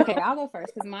 Okay, I'll go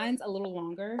first because mine's a little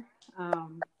longer.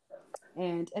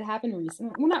 And it happened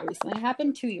recently. Well, not recently. It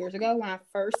happened 2 years ago when I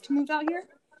first moved out here.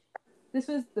 This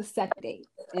was the second date.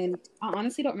 And I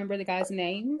honestly don't remember the guy's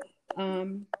name.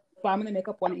 But I'm going to make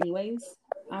up one anyways.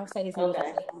 I'll say his name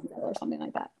or something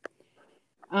like that.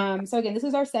 So again, this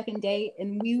is our second date.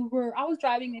 And I was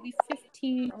driving maybe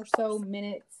 15 or so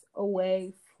minutes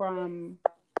away from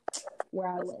where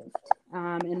I lived.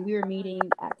 And we were meeting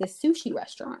at this sushi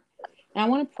restaurant. And I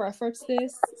want to preface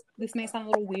this. This may sound a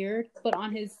little weird, but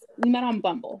we met on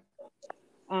Bumble.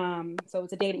 So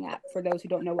it's a dating app for those who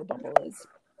don't know what Bumble is,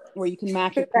 where you can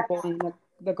match with people and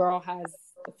the girl has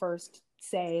the first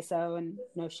say so, and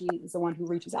she is the one who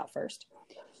reaches out first.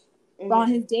 Mm-hmm. But on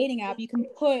his dating app, you can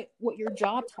put what your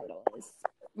job title is,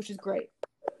 which is great.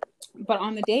 But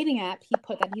on the dating app, he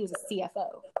put that he was a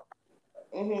CFO.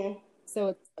 Mm-hmm.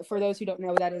 So for those who don't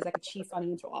know, that is like a chief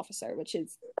financial officer, which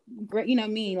is great.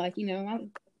 Me, I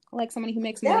like somebody who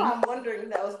makes money. Yeah, I'm wondering if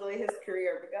that was really his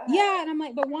career. But go ahead. Yeah, and I'm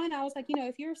like, but one, I was like,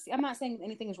 if I'm not saying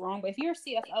anything is wrong, but if you're a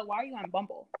CFO, why are you on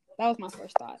Bumble? That was my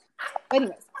first thought. But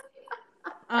anyways,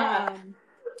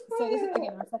 so this is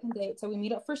again our second date. So we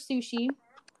meet up for sushi,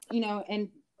 and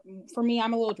for me,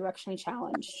 I'm a little directionally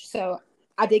challenged, so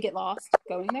I did get lost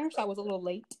going there, so I was a little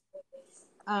late.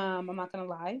 I'm not gonna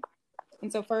lie.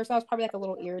 And so first I was probably like a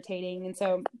little irritating. And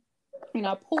so,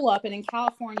 I pull up, and in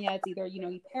California, it's either,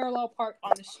 you parallel park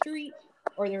on the street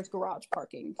or there's garage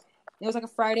parking. It was like a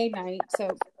Friday night.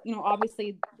 So,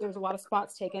 obviously there's a lot of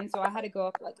spots taken. So I had to go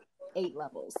up like 8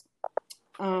 levels.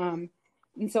 And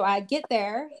so I get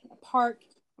there, park,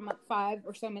 I'm like 5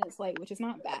 or so minutes late, which is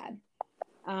not bad.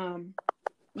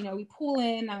 We pull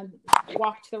in, I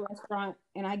walk to the restaurant,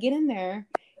 and I get in there,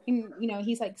 and,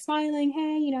 he's like smiling.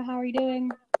 Hey, how are you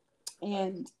doing?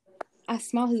 And I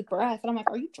smell his breath, and I'm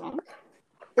like, are you drunk?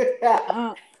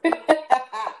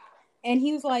 And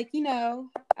he was like, I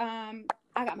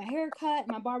got my hair cut.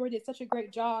 My barber did such a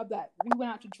great job that we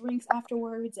went out to drinks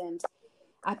afterwards, and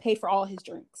I paid for all his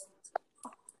drinks.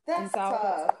 That's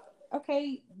tough. Like,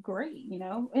 okay, great,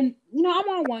 And, I'm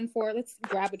on one for it. Let's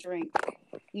grab a drink.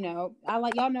 I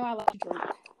like to drink.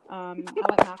 I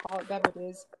like alcoholic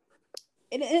beverages.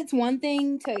 And it's one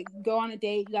thing to go on a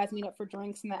date, you guys meet up for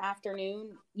drinks in the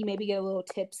afternoon, you maybe get a little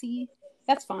tipsy.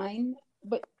 That's fine.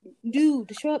 But dude,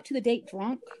 to show up to the date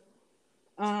drunk,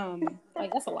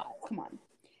 that's a lot. Come on.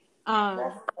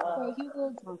 So he was a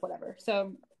little drunk, whatever.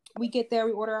 So we get there,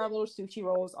 we order our little sushi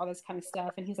rolls, all this kind of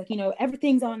stuff. And he's like,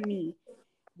 everything's on me.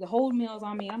 The whole meal's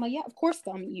on me. I'm like, yeah, of course it's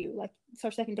on you. Like, it's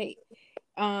our second date.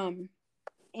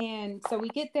 And so we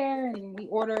get there and we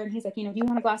order, and he's like, do you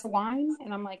want a glass of wine?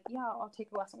 And I'm like, yeah, I'll take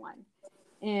a glass of wine.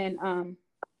 And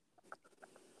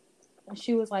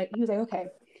he was like, okay.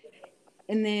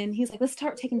 And then he's like, let's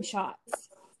start taking shots.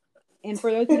 And for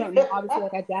those who don't know, obviously,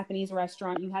 like a Japanese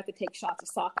restaurant, you have to take shots of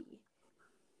sake.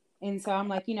 And so I'm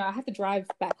like, I have to drive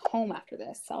back home after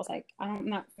this. So I was like, I'm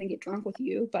not going to get drunk with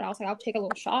you, but I was like, I'll take a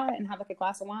little shot and have like a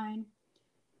glass of wine.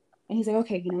 And he's like,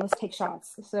 okay, let's take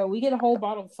shots. So we get a whole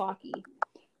bottle of sake.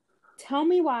 Tell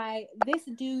me why this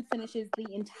dude finishes the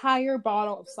entire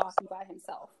bottle of sake by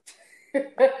himself.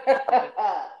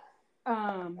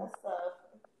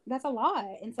 That's a lot.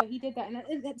 And so he did that.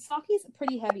 And sake's a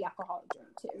pretty heavy alcoholic drink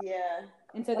too. Yeah.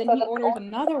 And so then he orders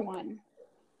another one.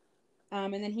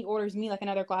 And then he orders me like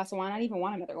another glass of wine. I didn't even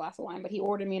want another glass of wine, but he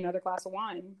ordered me another glass of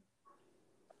wine.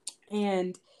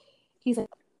 And he's like,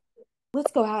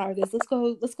 let's go out after this. Let's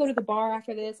go to the bar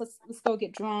after this. Let's go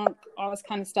get drunk, all this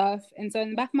kind of stuff. And so in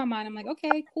the back of my mind, I'm like,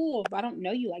 okay, cool. But I don't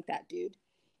know you like that, dude.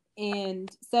 And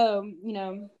so,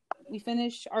 we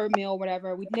finish our meal,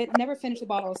 whatever. We never finished the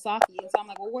bottle of sake. And so I'm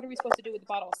like, well, what are we supposed to do with the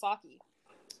bottle of sake?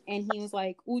 And he was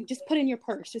like, well, just put it in your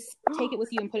purse. Just take it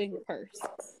with you and put it in your purse.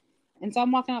 And so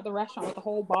I'm walking out the restaurant with a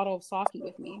whole bottle of sake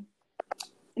with me.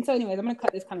 And so anyways, I'm going to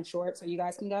cut this kind of short so you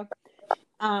guys can go.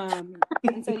 And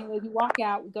so anyways, we walk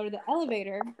out, we go to the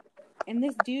elevator, and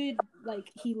this dude, like,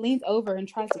 he leans over and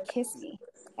tries to kiss me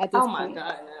at this point. Oh my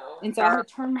God, no. And so I had to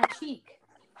turn my cheek.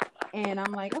 And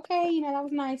I'm like, okay, that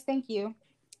was nice. Thank you.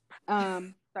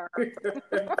 And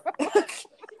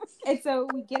so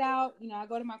we get out, I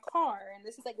go to my car, and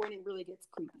this is like when it really gets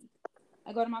creepy.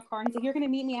 I go to my car and he's like, you're going to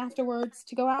meet me afterwards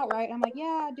to go out, right? I'm like,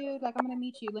 yeah, dude, like, I'm going to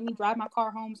meet you. Let me drive my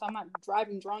car home so I'm not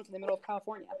driving drunk in the middle of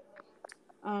California.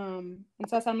 And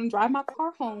so I said, I'm going to drive my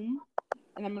car home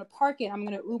and I'm going to park it. I'm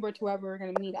going to Uber to wherever we're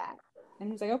going to meet at.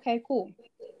 And he's like, okay, cool.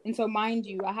 And so mind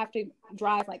you, I have to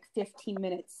drive like 15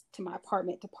 minutes to my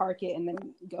apartment to park it and then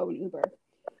go and Uber.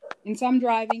 And so I'm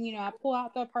driving, I pull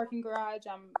out the parking garage.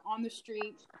 I'm on the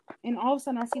street. And all of a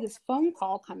sudden I see this phone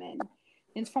call come in.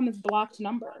 And it's from this blocked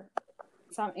number.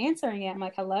 So I'm answering it. I'm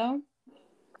like, hello?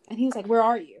 And he was like, where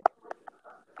are you?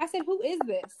 I said, who is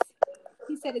this?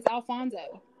 He said, it's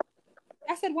Alfonso.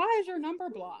 I said, why is your number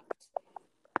blocked?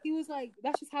 He was like,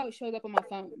 that's just how it shows up on my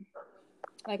phone.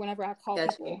 Like whenever I call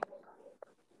people.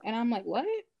 And I'm like, what?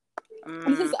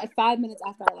 And this is like 5 minutes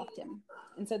after I left him.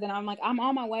 And so then I'm like, I'm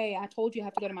on my way. I told you I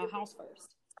have to go to my house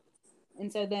first. And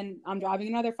so then I'm driving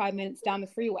another 5 minutes down the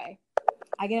freeway.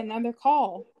 I get another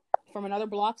call from another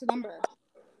blocked number.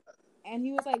 And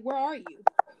he was like, where are you?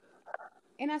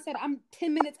 And I said, I'm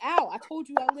 10 minutes out. I told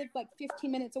you I lived like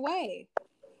 15 minutes away.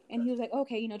 And he was like,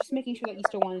 okay, just making sure that you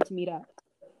still wanted to meet up.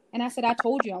 And I said, I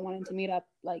told you I wanted to meet up.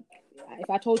 Like, if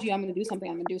I told you I'm going to do something,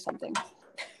 I'm going to do something.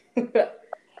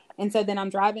 And so then I'm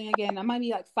driving again. I might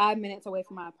be like 5 minutes away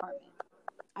from my apartment.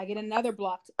 I get another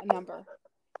blocked number.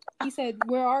 He said,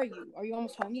 where are you? Are you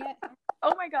almost home yet?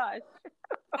 Oh my gosh.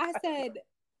 I said,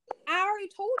 I already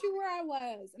told you where I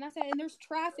was. And I said, and there's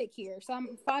traffic here. So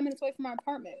I'm 5 minutes away from my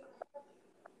apartment.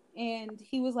 And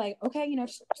he was like, okay,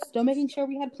 still making sure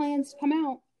we had plans to come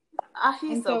out.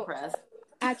 He's so pressed.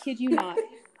 I kid you not.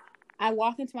 I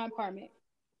walk into my apartment.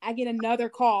 I get another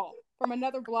call from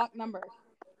another block number.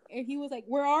 And he was like,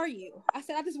 where are you? I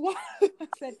said, I just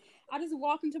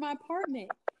walked into my apartment.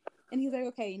 And he was like,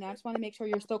 okay, I just want to make sure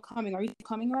you're still coming. Are you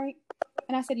coming, right?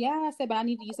 And I said, yeah. I said, but I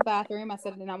need to use the bathroom. I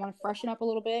said, and I want to freshen up a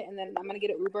little bit. And then I'm going to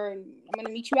get an Uber and I'm going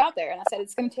to meet you out there. And I said,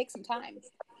 it's going to take some time.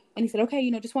 And he said, okay,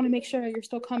 just want to make sure you're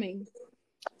still coming.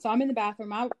 So I'm in the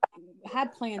bathroom. I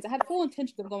had plans. I had full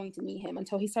intention of going to meet him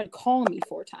until he started calling me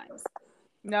 4 times.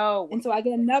 No. And so I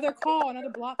get another call, another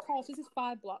block call. So this is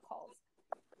 5 block calls.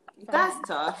 That's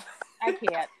tough. I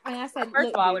can't. And I said, first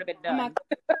of all, I would have been done.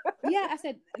 Yeah, I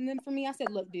said, and then for me, I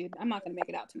said, look, dude, I'm not going to make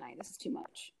it out tonight. This is too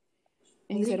much.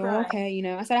 And he said, oh, okay,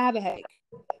 I said, I have a headache.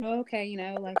 Okay,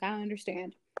 like, I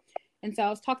understand. And so I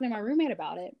was talking to my roommate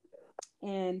about it.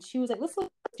 And she was like, let's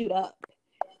look this dude up.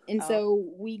 And so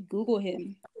we Google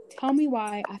him. Tell me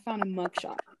why I found a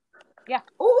mugshot. Yeah.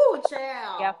 Ooh,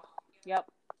 child. Yep.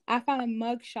 I found a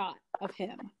mugshot of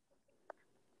him.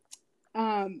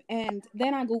 And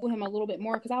then I Googled him a little bit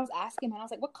more because I was asking him, and I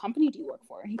was like, what company do you work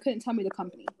for? And he couldn't tell me the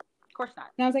company. Of course not.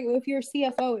 And I was like, well, if you're a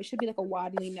CFO, it should be like a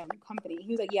widely known company.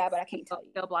 He was like, yeah, but I can't tell you.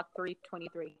 They'll block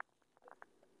 323.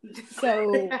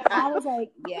 So I was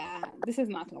like, yeah, this is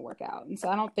not going to work out. And so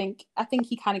I think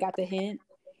he kind of got the hint,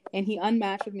 and he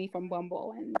unmatched with me from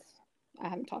Bumble, and I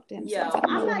haven't talked to him. Yeah,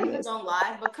 I'm not even gonna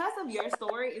lie. Because of your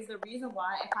story is the reason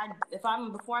why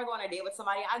before I go on a date with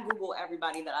somebody, I Google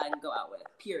everybody that I go out with.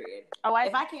 Period.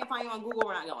 If I can't find you on Google,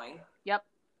 we're not going. Yep.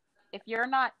 If you're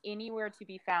not anywhere to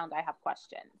be found, I have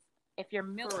questions. If you're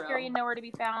military and nowhere to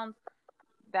be found,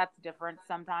 that's different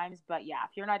sometimes. But yeah,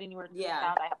 if you're not anywhere to be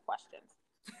found, I have questions.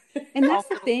 And that's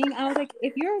the thing. I was like,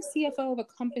 if you're a CFO of a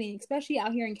company, especially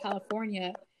out here in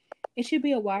California, it should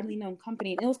be a widely known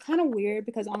company. And it was kind of weird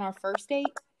because on our first date,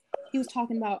 he was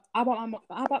talking about, I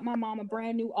bought my mom a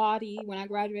brand new Audi when I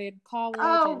graduated college.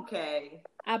 Okay.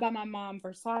 I buy my mom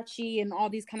Versace and all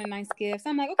these kind of nice gifts.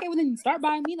 I'm like, okay, well then start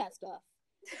buying me that stuff.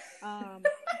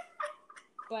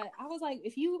 But I was like,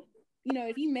 if you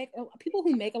make people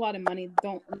who make a lot of money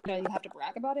don't you have to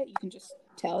brag about it. You can just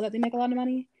tell that they make a lot of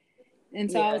money.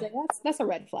 And so I was like, that's a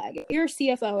red flag. If you're a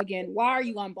CFO again, why are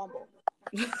you on Bumble?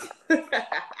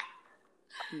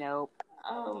 Nope.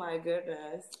 Oh my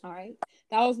goodness. All right.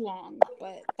 That was long,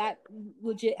 but that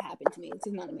legit happened to me. This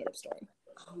is not a made up story.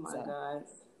 Oh my God.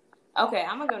 Okay,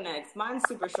 I'm gonna go next. Mine's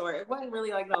super short. It wasn't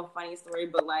really like no funny story,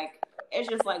 but like it's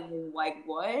just like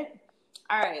what?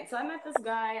 All right, so I met this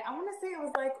guy. I want to say it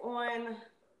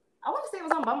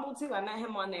was on Bumble too. I met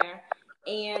him on there,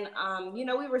 and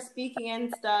we were speaking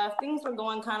and stuff. Things were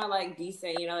going kind of like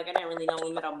decent, like I didn't really know when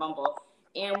we met on Bumble,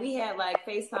 and we had like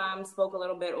FaceTime, spoke a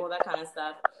little bit, all that kind of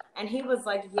stuff. And he was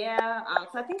like, yeah.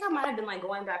 So I think I might have been like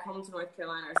going back home to North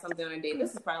Carolina or something on a date.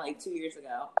 This is probably like 2 years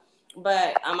ago.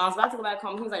 But I was about to go back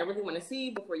home. He was like, I really want to see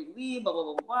you before you leave, blah, blah,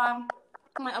 blah, blah.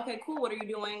 I'm like, okay, cool. What are you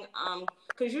doing?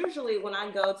 Because usually when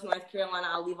I go to North Carolina,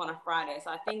 I'll leave on a Friday.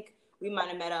 So I think we might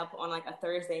have met up on like a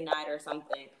Thursday night or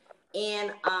something.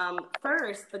 And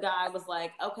first, the guy was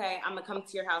like, okay, I'm going to come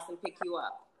to your house and pick you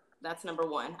up. That's number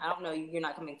one. I don't know. You're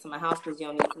not coming to my house because you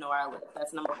don't need to know where I live.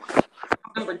 That's number one.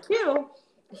 Number two,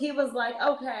 he was like,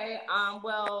 okay,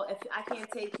 well, if I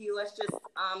can't take you, let's just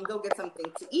go get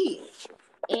something to eat.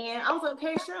 And I was like,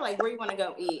 okay, sure. Like, where you want to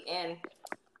go eat? And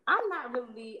I'm not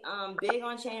really big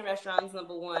on chain restaurants,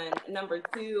 number one. Number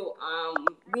two,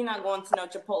 we're not going to no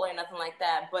Chipotle or nothing like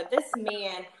that. But this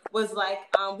man was like,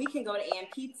 we can go to Am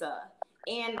Pizza.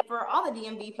 And for all the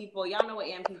DMV people, y'all know what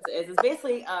Am Pizza is. It's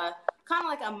basically kind of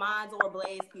like a Mods or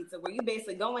Blaze pizza where you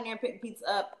basically go in there, pick the pizza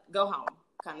up, go home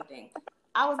kind of thing.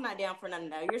 I was not down for none of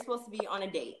that. You're supposed to be on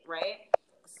a date, right?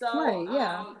 So, right,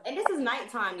 yeah. And this is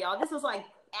nighttime, y'all. This was like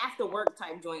after work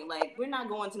type joint. Like, we're not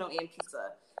going to no Am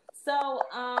Pizza. So,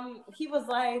 he was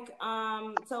like,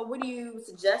 so what do you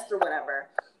suggest or whatever?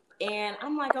 And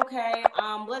I'm like, okay,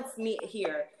 let's meet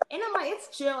here. And I'm like,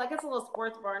 it's chill. Like, it's a little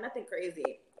sports bar, nothing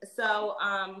crazy. So,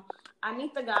 I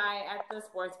meet the guy at the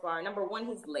sports bar. Number one,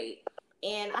 he's late.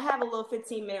 And I have a little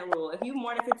 15-minute rule. If you're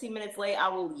more than 15 minutes late, I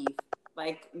will leave.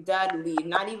 Like, dad, leave.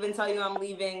 Not even tell you I'm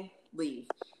leaving, leave.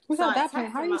 Without that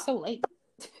point, how are you so late?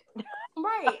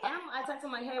 Right. And I texted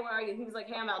him like, hey, where are you? He was like,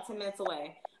 hey, I'm about 10 minutes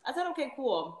away. I said, okay,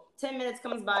 cool. 10 minutes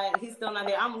comes by, and he's still not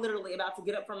there. I'm literally about to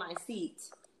get up from my seat,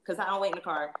 because I don't wait in the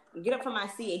car. Get up from my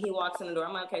seat, and he walks in the door.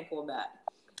 I'm like, okay, cool, bet.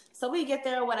 So we get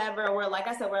there, whatever. We're, like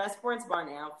I said, we're at a sports bar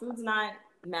now. Food's not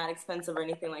mad expensive or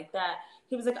anything like that.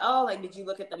 He was like, oh, like, did you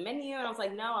look at the menu? And I was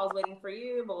like, no, I was waiting for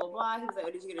you, blah, blah, blah. He was like,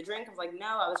 oh, did you get a drink? I was like, no,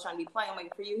 I was trying to be polite. I'm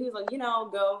waiting for you. He was like,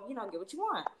 go, get what you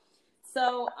want.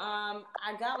 So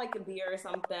I got, like, a beer or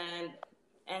something,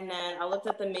 and then I looked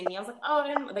at the menu. I was like,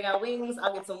 oh, they got wings.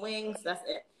 I'll get some wings. That's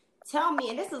it. Tell me,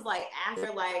 and this is, like,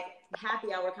 after, like,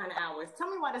 happy hour kind of hours.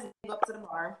 Tell me why this go up to the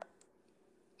bar.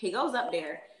 He goes up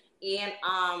there, and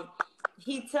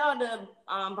he tell the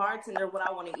bartender what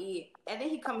I want to eat, and then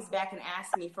he comes back and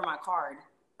asks me for my card.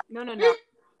 No.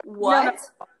 What?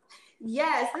 No.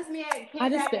 Yes, this man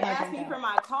came back and asked me for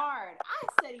my card. I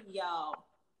said, yo.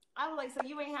 I was like, so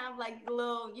you ain't have like the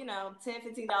little, $10,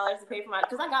 $15 to pay for my,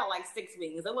 because I got like 6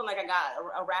 wings. It wasn't like I got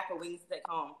a rack of wings to take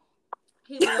home.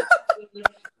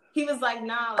 He was like,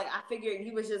 nah, like I figured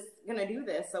he was just gonna do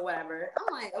this or whatever.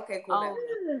 I'm like, okay, cool.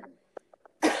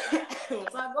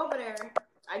 So I go over there,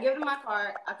 I give him my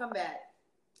card, I come back,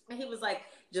 and he was like,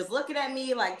 just looking at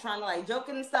me, like trying to like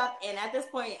joking and stuff. And at this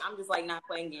point, I'm just like not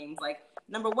playing games. Like,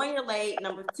 number one, you're late.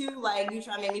 Number two, like you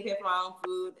trying to make me pay for my own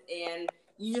food, and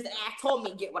you just told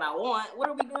me get what I want. What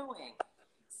are we doing?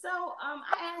 So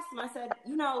I asked him, I said,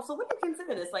 so what do you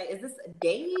consider this? Like, is this a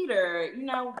date or,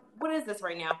 what is this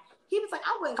right now? He was like,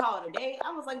 I wouldn't call it a date.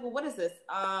 I was like, well, what is this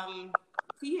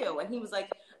to you? And he was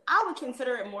like, I would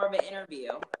consider it more of an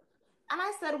interview. And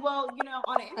I said, well,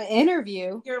 on an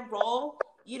interview, your role,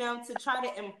 to try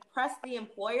to impress the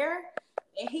employer.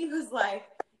 And he was like,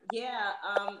 yeah,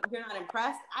 you're not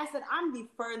impressed. I said, I'm the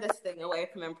furthest thing away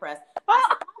from impressed. I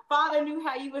said, my father knew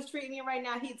how you was treating me right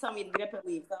now. He'd tell me to get up and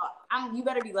leave. So you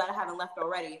better be glad I haven't left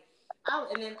already.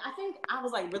 And then I think I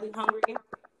was like really hungry.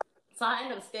 So I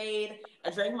ended up stayed. I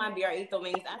drank my beer. I ate the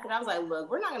wings. After that, I was like, look,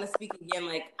 we're not going to speak again.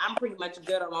 Like, I'm pretty much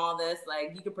good on all this.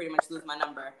 Like, you could pretty much lose my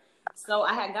number. So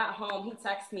I had got home. He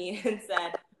texted me and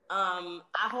said, I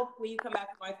hope when you come back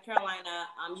from North Carolina,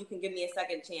 you can give me a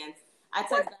second chance. I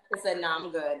texted back and said, no,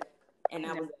 I'm good. And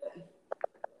that was it.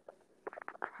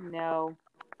 No.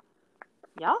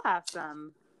 Y'all have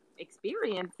some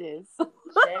experiences. I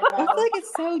feel like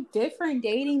it's so different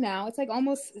dating now. It's like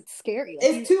almost scary.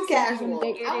 Like it's too casual.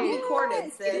 It is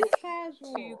recorded, sis. It is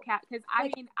casual. Because I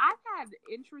mean, I've had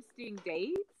interesting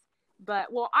dates, but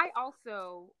I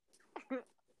also,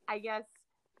 I guess,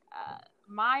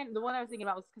 the one I was thinking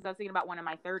about was because I was thinking about one in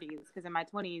my 30s. Because in my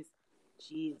 20s,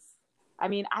 geez, I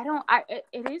mean,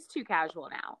 it is too casual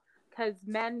now. Because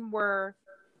men were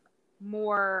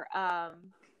more.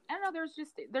 I don't know,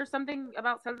 there's something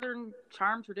about Southern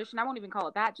charm, tradition. I won't even call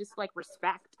it that. Just like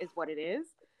respect is what it is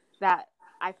that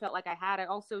I felt like I had. I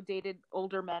also dated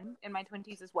older men in my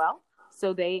 20s as well.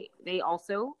 So they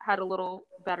also had a little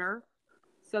better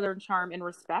Southern charm and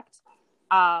respect.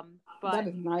 But that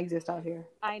does not exist out here.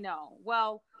 I know.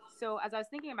 Well, so as I was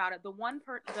thinking about it, the one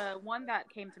that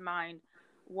came to mind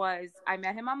was I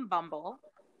met him on Bumble,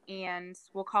 and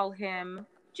we'll call him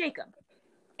Jacob.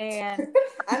 And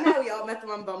I know y'all met them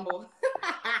on Bumble.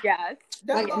 Yes.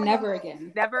 Like never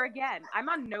again. Never again. I'm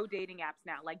on no dating apps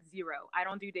now, like zero. I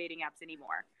don't do dating apps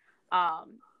anymore.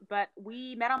 But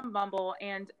we met on Bumble,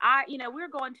 and we were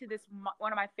going to this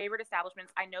one of my favorite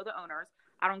establishments. I know the owners.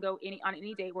 I don't go on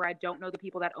any date where I don't know the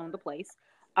people that own the place.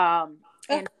 And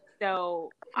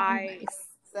so yeah,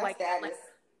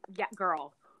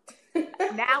 girl.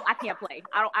 Now I can't play.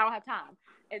 I don't have time.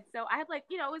 And so I had it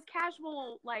was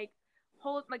casual,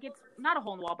 it's not a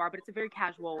hole in the wall bar, but it's a very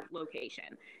casual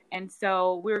location. And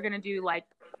so we were going to do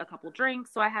a couple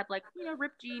drinks. So I had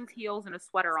ripped jeans, heels, and a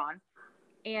sweater on.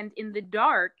 And in the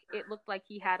dark, it looked like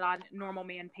he had on normal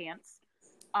man pants,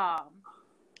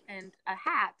 and a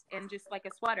hat and just a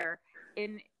sweater.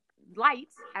 In light,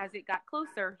 as it got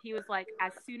closer, he was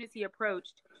as soon as he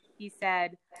approached, he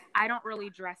said, "I don't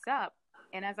really dress up."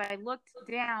 And as I looked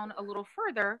down a little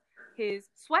further, his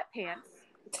sweatpants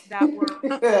that were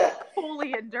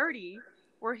fully and dirty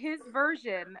were his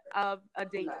version of a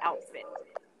date outfit.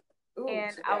 Ooh,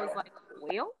 and I was like,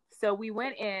 well, so we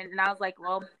went in, and I was like,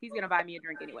 well, he's going to buy me a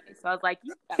drink anyway. So I was like,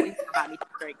 you at least buy me some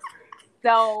drinks.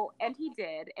 So, and he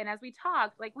did. And as we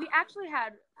talked, we actually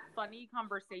had funny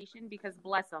conversation because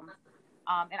bless him.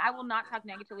 And I will not talk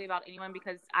negatively about anyone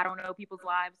because I don't know people's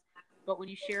lives. But when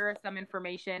you share some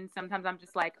information, sometimes I'm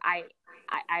just like, I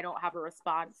don't have a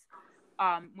response.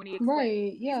 When he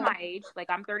explained he's my age,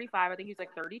 I'm 35, I think he's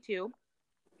 32.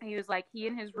 And he was he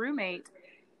and his roommate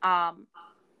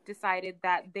decided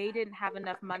that they didn't have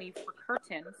enough money for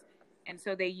curtains, and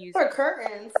so they used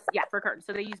curtains. Yeah, for curtains.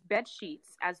 So they used bed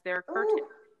sheets as their curtain.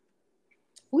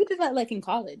 We did that in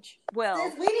college. Well,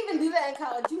 sis, we didn't even do that in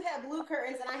college. You had blue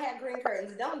curtains and I had green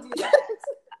curtains. Don't do that.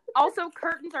 Also,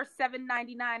 curtains are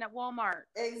 $7.99 at Walmart.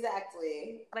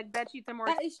 Exactly. Bed sheets are more.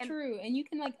 That is true, and you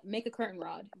can make a curtain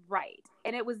rod. Right,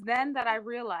 and it was then that I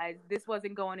realized this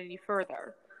wasn't going any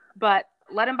further. But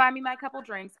let him buy me my couple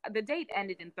drinks. The date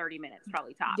ended in 30 minutes,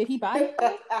 probably top. Did he buy it?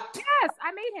 Yes,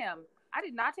 I made him. I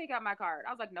did not take out my card.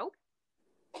 I was like, nope.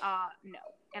 No.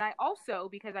 And I also,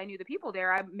 because I knew the people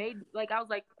there, I made I was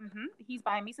like, he's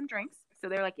buying me some drinks. So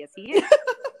they're like, yes, he is.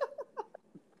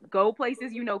 Go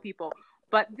places, people.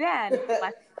 But then,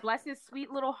 bless his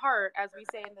sweet little heart, as we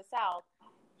say in the South,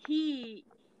 he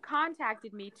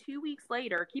contacted me 2 weeks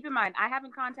later. Keep in mind, I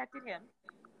haven't contacted him.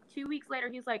 2 weeks later,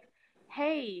 he's like,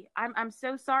 hey, I'm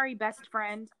so sorry, best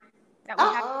friend, that we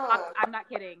haven't talked. I'm not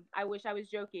kidding. I wish I was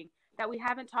joking. That we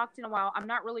haven't talked in a while. I'm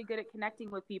not really good at connecting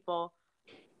with people.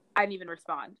 I didn't even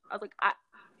respond. I was like,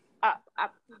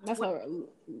 That's all right.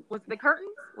 Was it the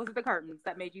curtains? Was it the curtains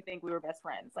that made you think we were best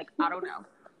friends? I don't know.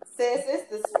 Sis, it's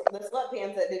the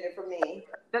sweatpants that did it for me.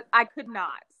 That I could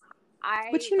not.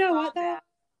 But you know what, though?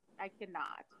 I could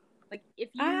not.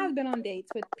 I have been on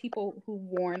dates with people who've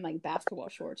worn basketball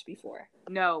shorts before.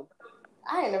 No.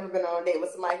 I ain't never been on a date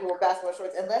with somebody who wore basketball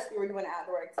shorts unless we were doing an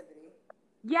outdoor activity.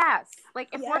 Yes.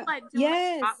 If we're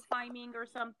doing rock climbing or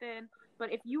something.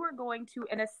 But if you are going to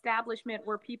an establishment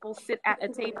where people sit at a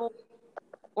table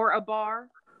or a bar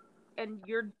and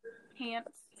your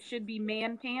pants should be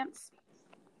man pants,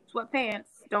 sweatpants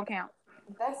don't count.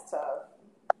 That's tough.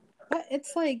 But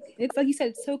it's like you said,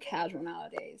 it's so casual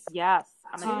nowadays. Yes.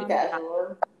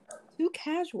 Too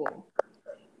casual.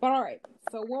 But all right.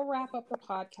 So we'll wrap up the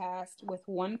podcast with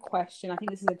one question. I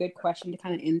think this is a good question to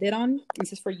kind of end it on.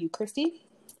 This is for you, Christy.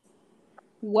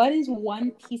 What is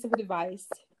one piece of advice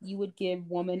you would give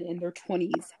women in their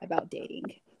 20s about dating?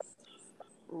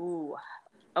 Ooh.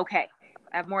 Okay.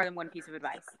 I have more than one piece of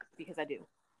advice because I do.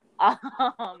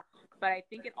 But I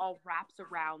think it all wraps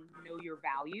around know your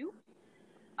value.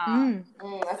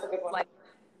 That's a good one.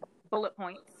 Bullet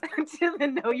points to the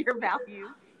know your value.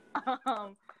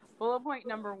 Bullet point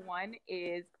number 1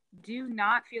 is do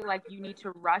not feel like you need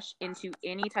to rush into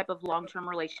any type of long-term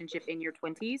relationship in your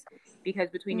 20s, because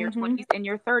between your 20s and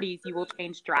your 30s, you will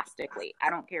change drastically. I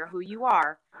don't care who you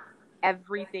are.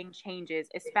 Everything changes,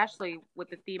 especially with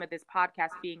the theme of this podcast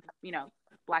being, you know,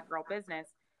 Black girl business.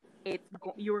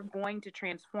 You're going to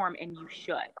transform, and you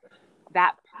should.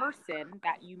 That person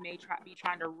that you may be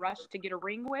trying to rush to get a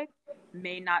ring with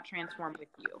may not transform with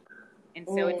you. And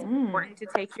so it's important to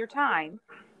take your time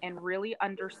and really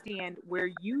understand where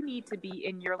you need to be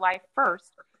in your life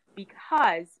first,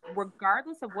 because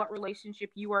regardless of what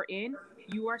relationship you are in,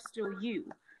 you are still you.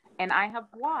 And I have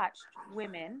watched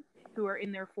women who are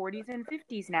in their 40s and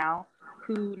 50s now,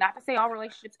 who, not to say all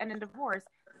relationships end in divorce,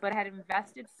 but had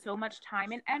invested so much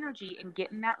time and energy in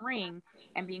getting that ring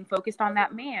and being focused on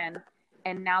that man.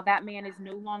 And now that man is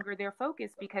no longer their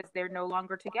focus because they're no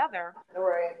longer together,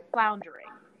 floundering,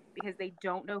 because they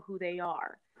don't know who they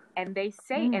are. And they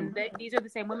say, these are the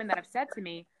same women that have said to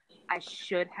me, I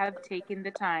should have taken the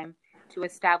time to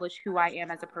establish who I am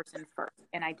as a person first.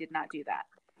 And I did not do that.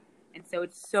 And so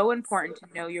it's so important to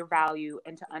know your value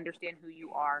and to understand who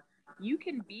you are. You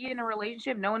can be in a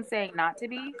relationship, no one's saying not to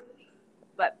be,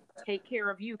 but take care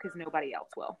of you, because nobody else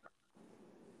will.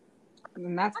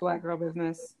 And that's Black girl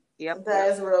business. Yep.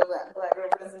 That is real Black girl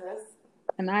business.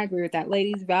 And I agree with that.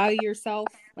 Ladies, value yourself.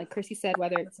 Like Chrissy said,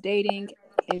 whether it's dating,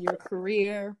 in your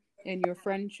career, in your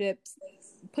friendships,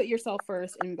 put yourself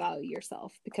first and value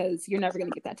yourself, because you're never going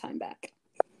to get that time back.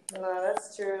 No,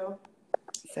 that's true.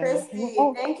 So, Christy,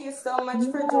 thank you so much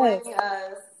for joining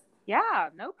us. Yeah,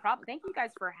 no problem. Thank you guys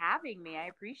for having me. I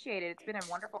appreciate it. It's been a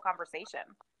wonderful conversation.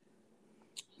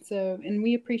 So, and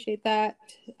we appreciate that.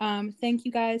 Thank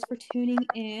you guys for tuning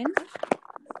in.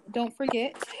 Don't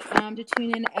forget to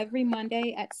tune in every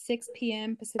Monday at 6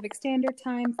 p.m. Pacific Standard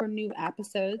Time for new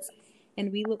episodes.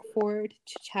 And we look forward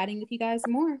to chatting with you guys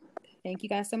more. Thank you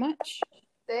guys so much.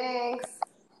 Thanks.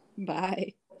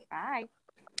 Bye. Bye.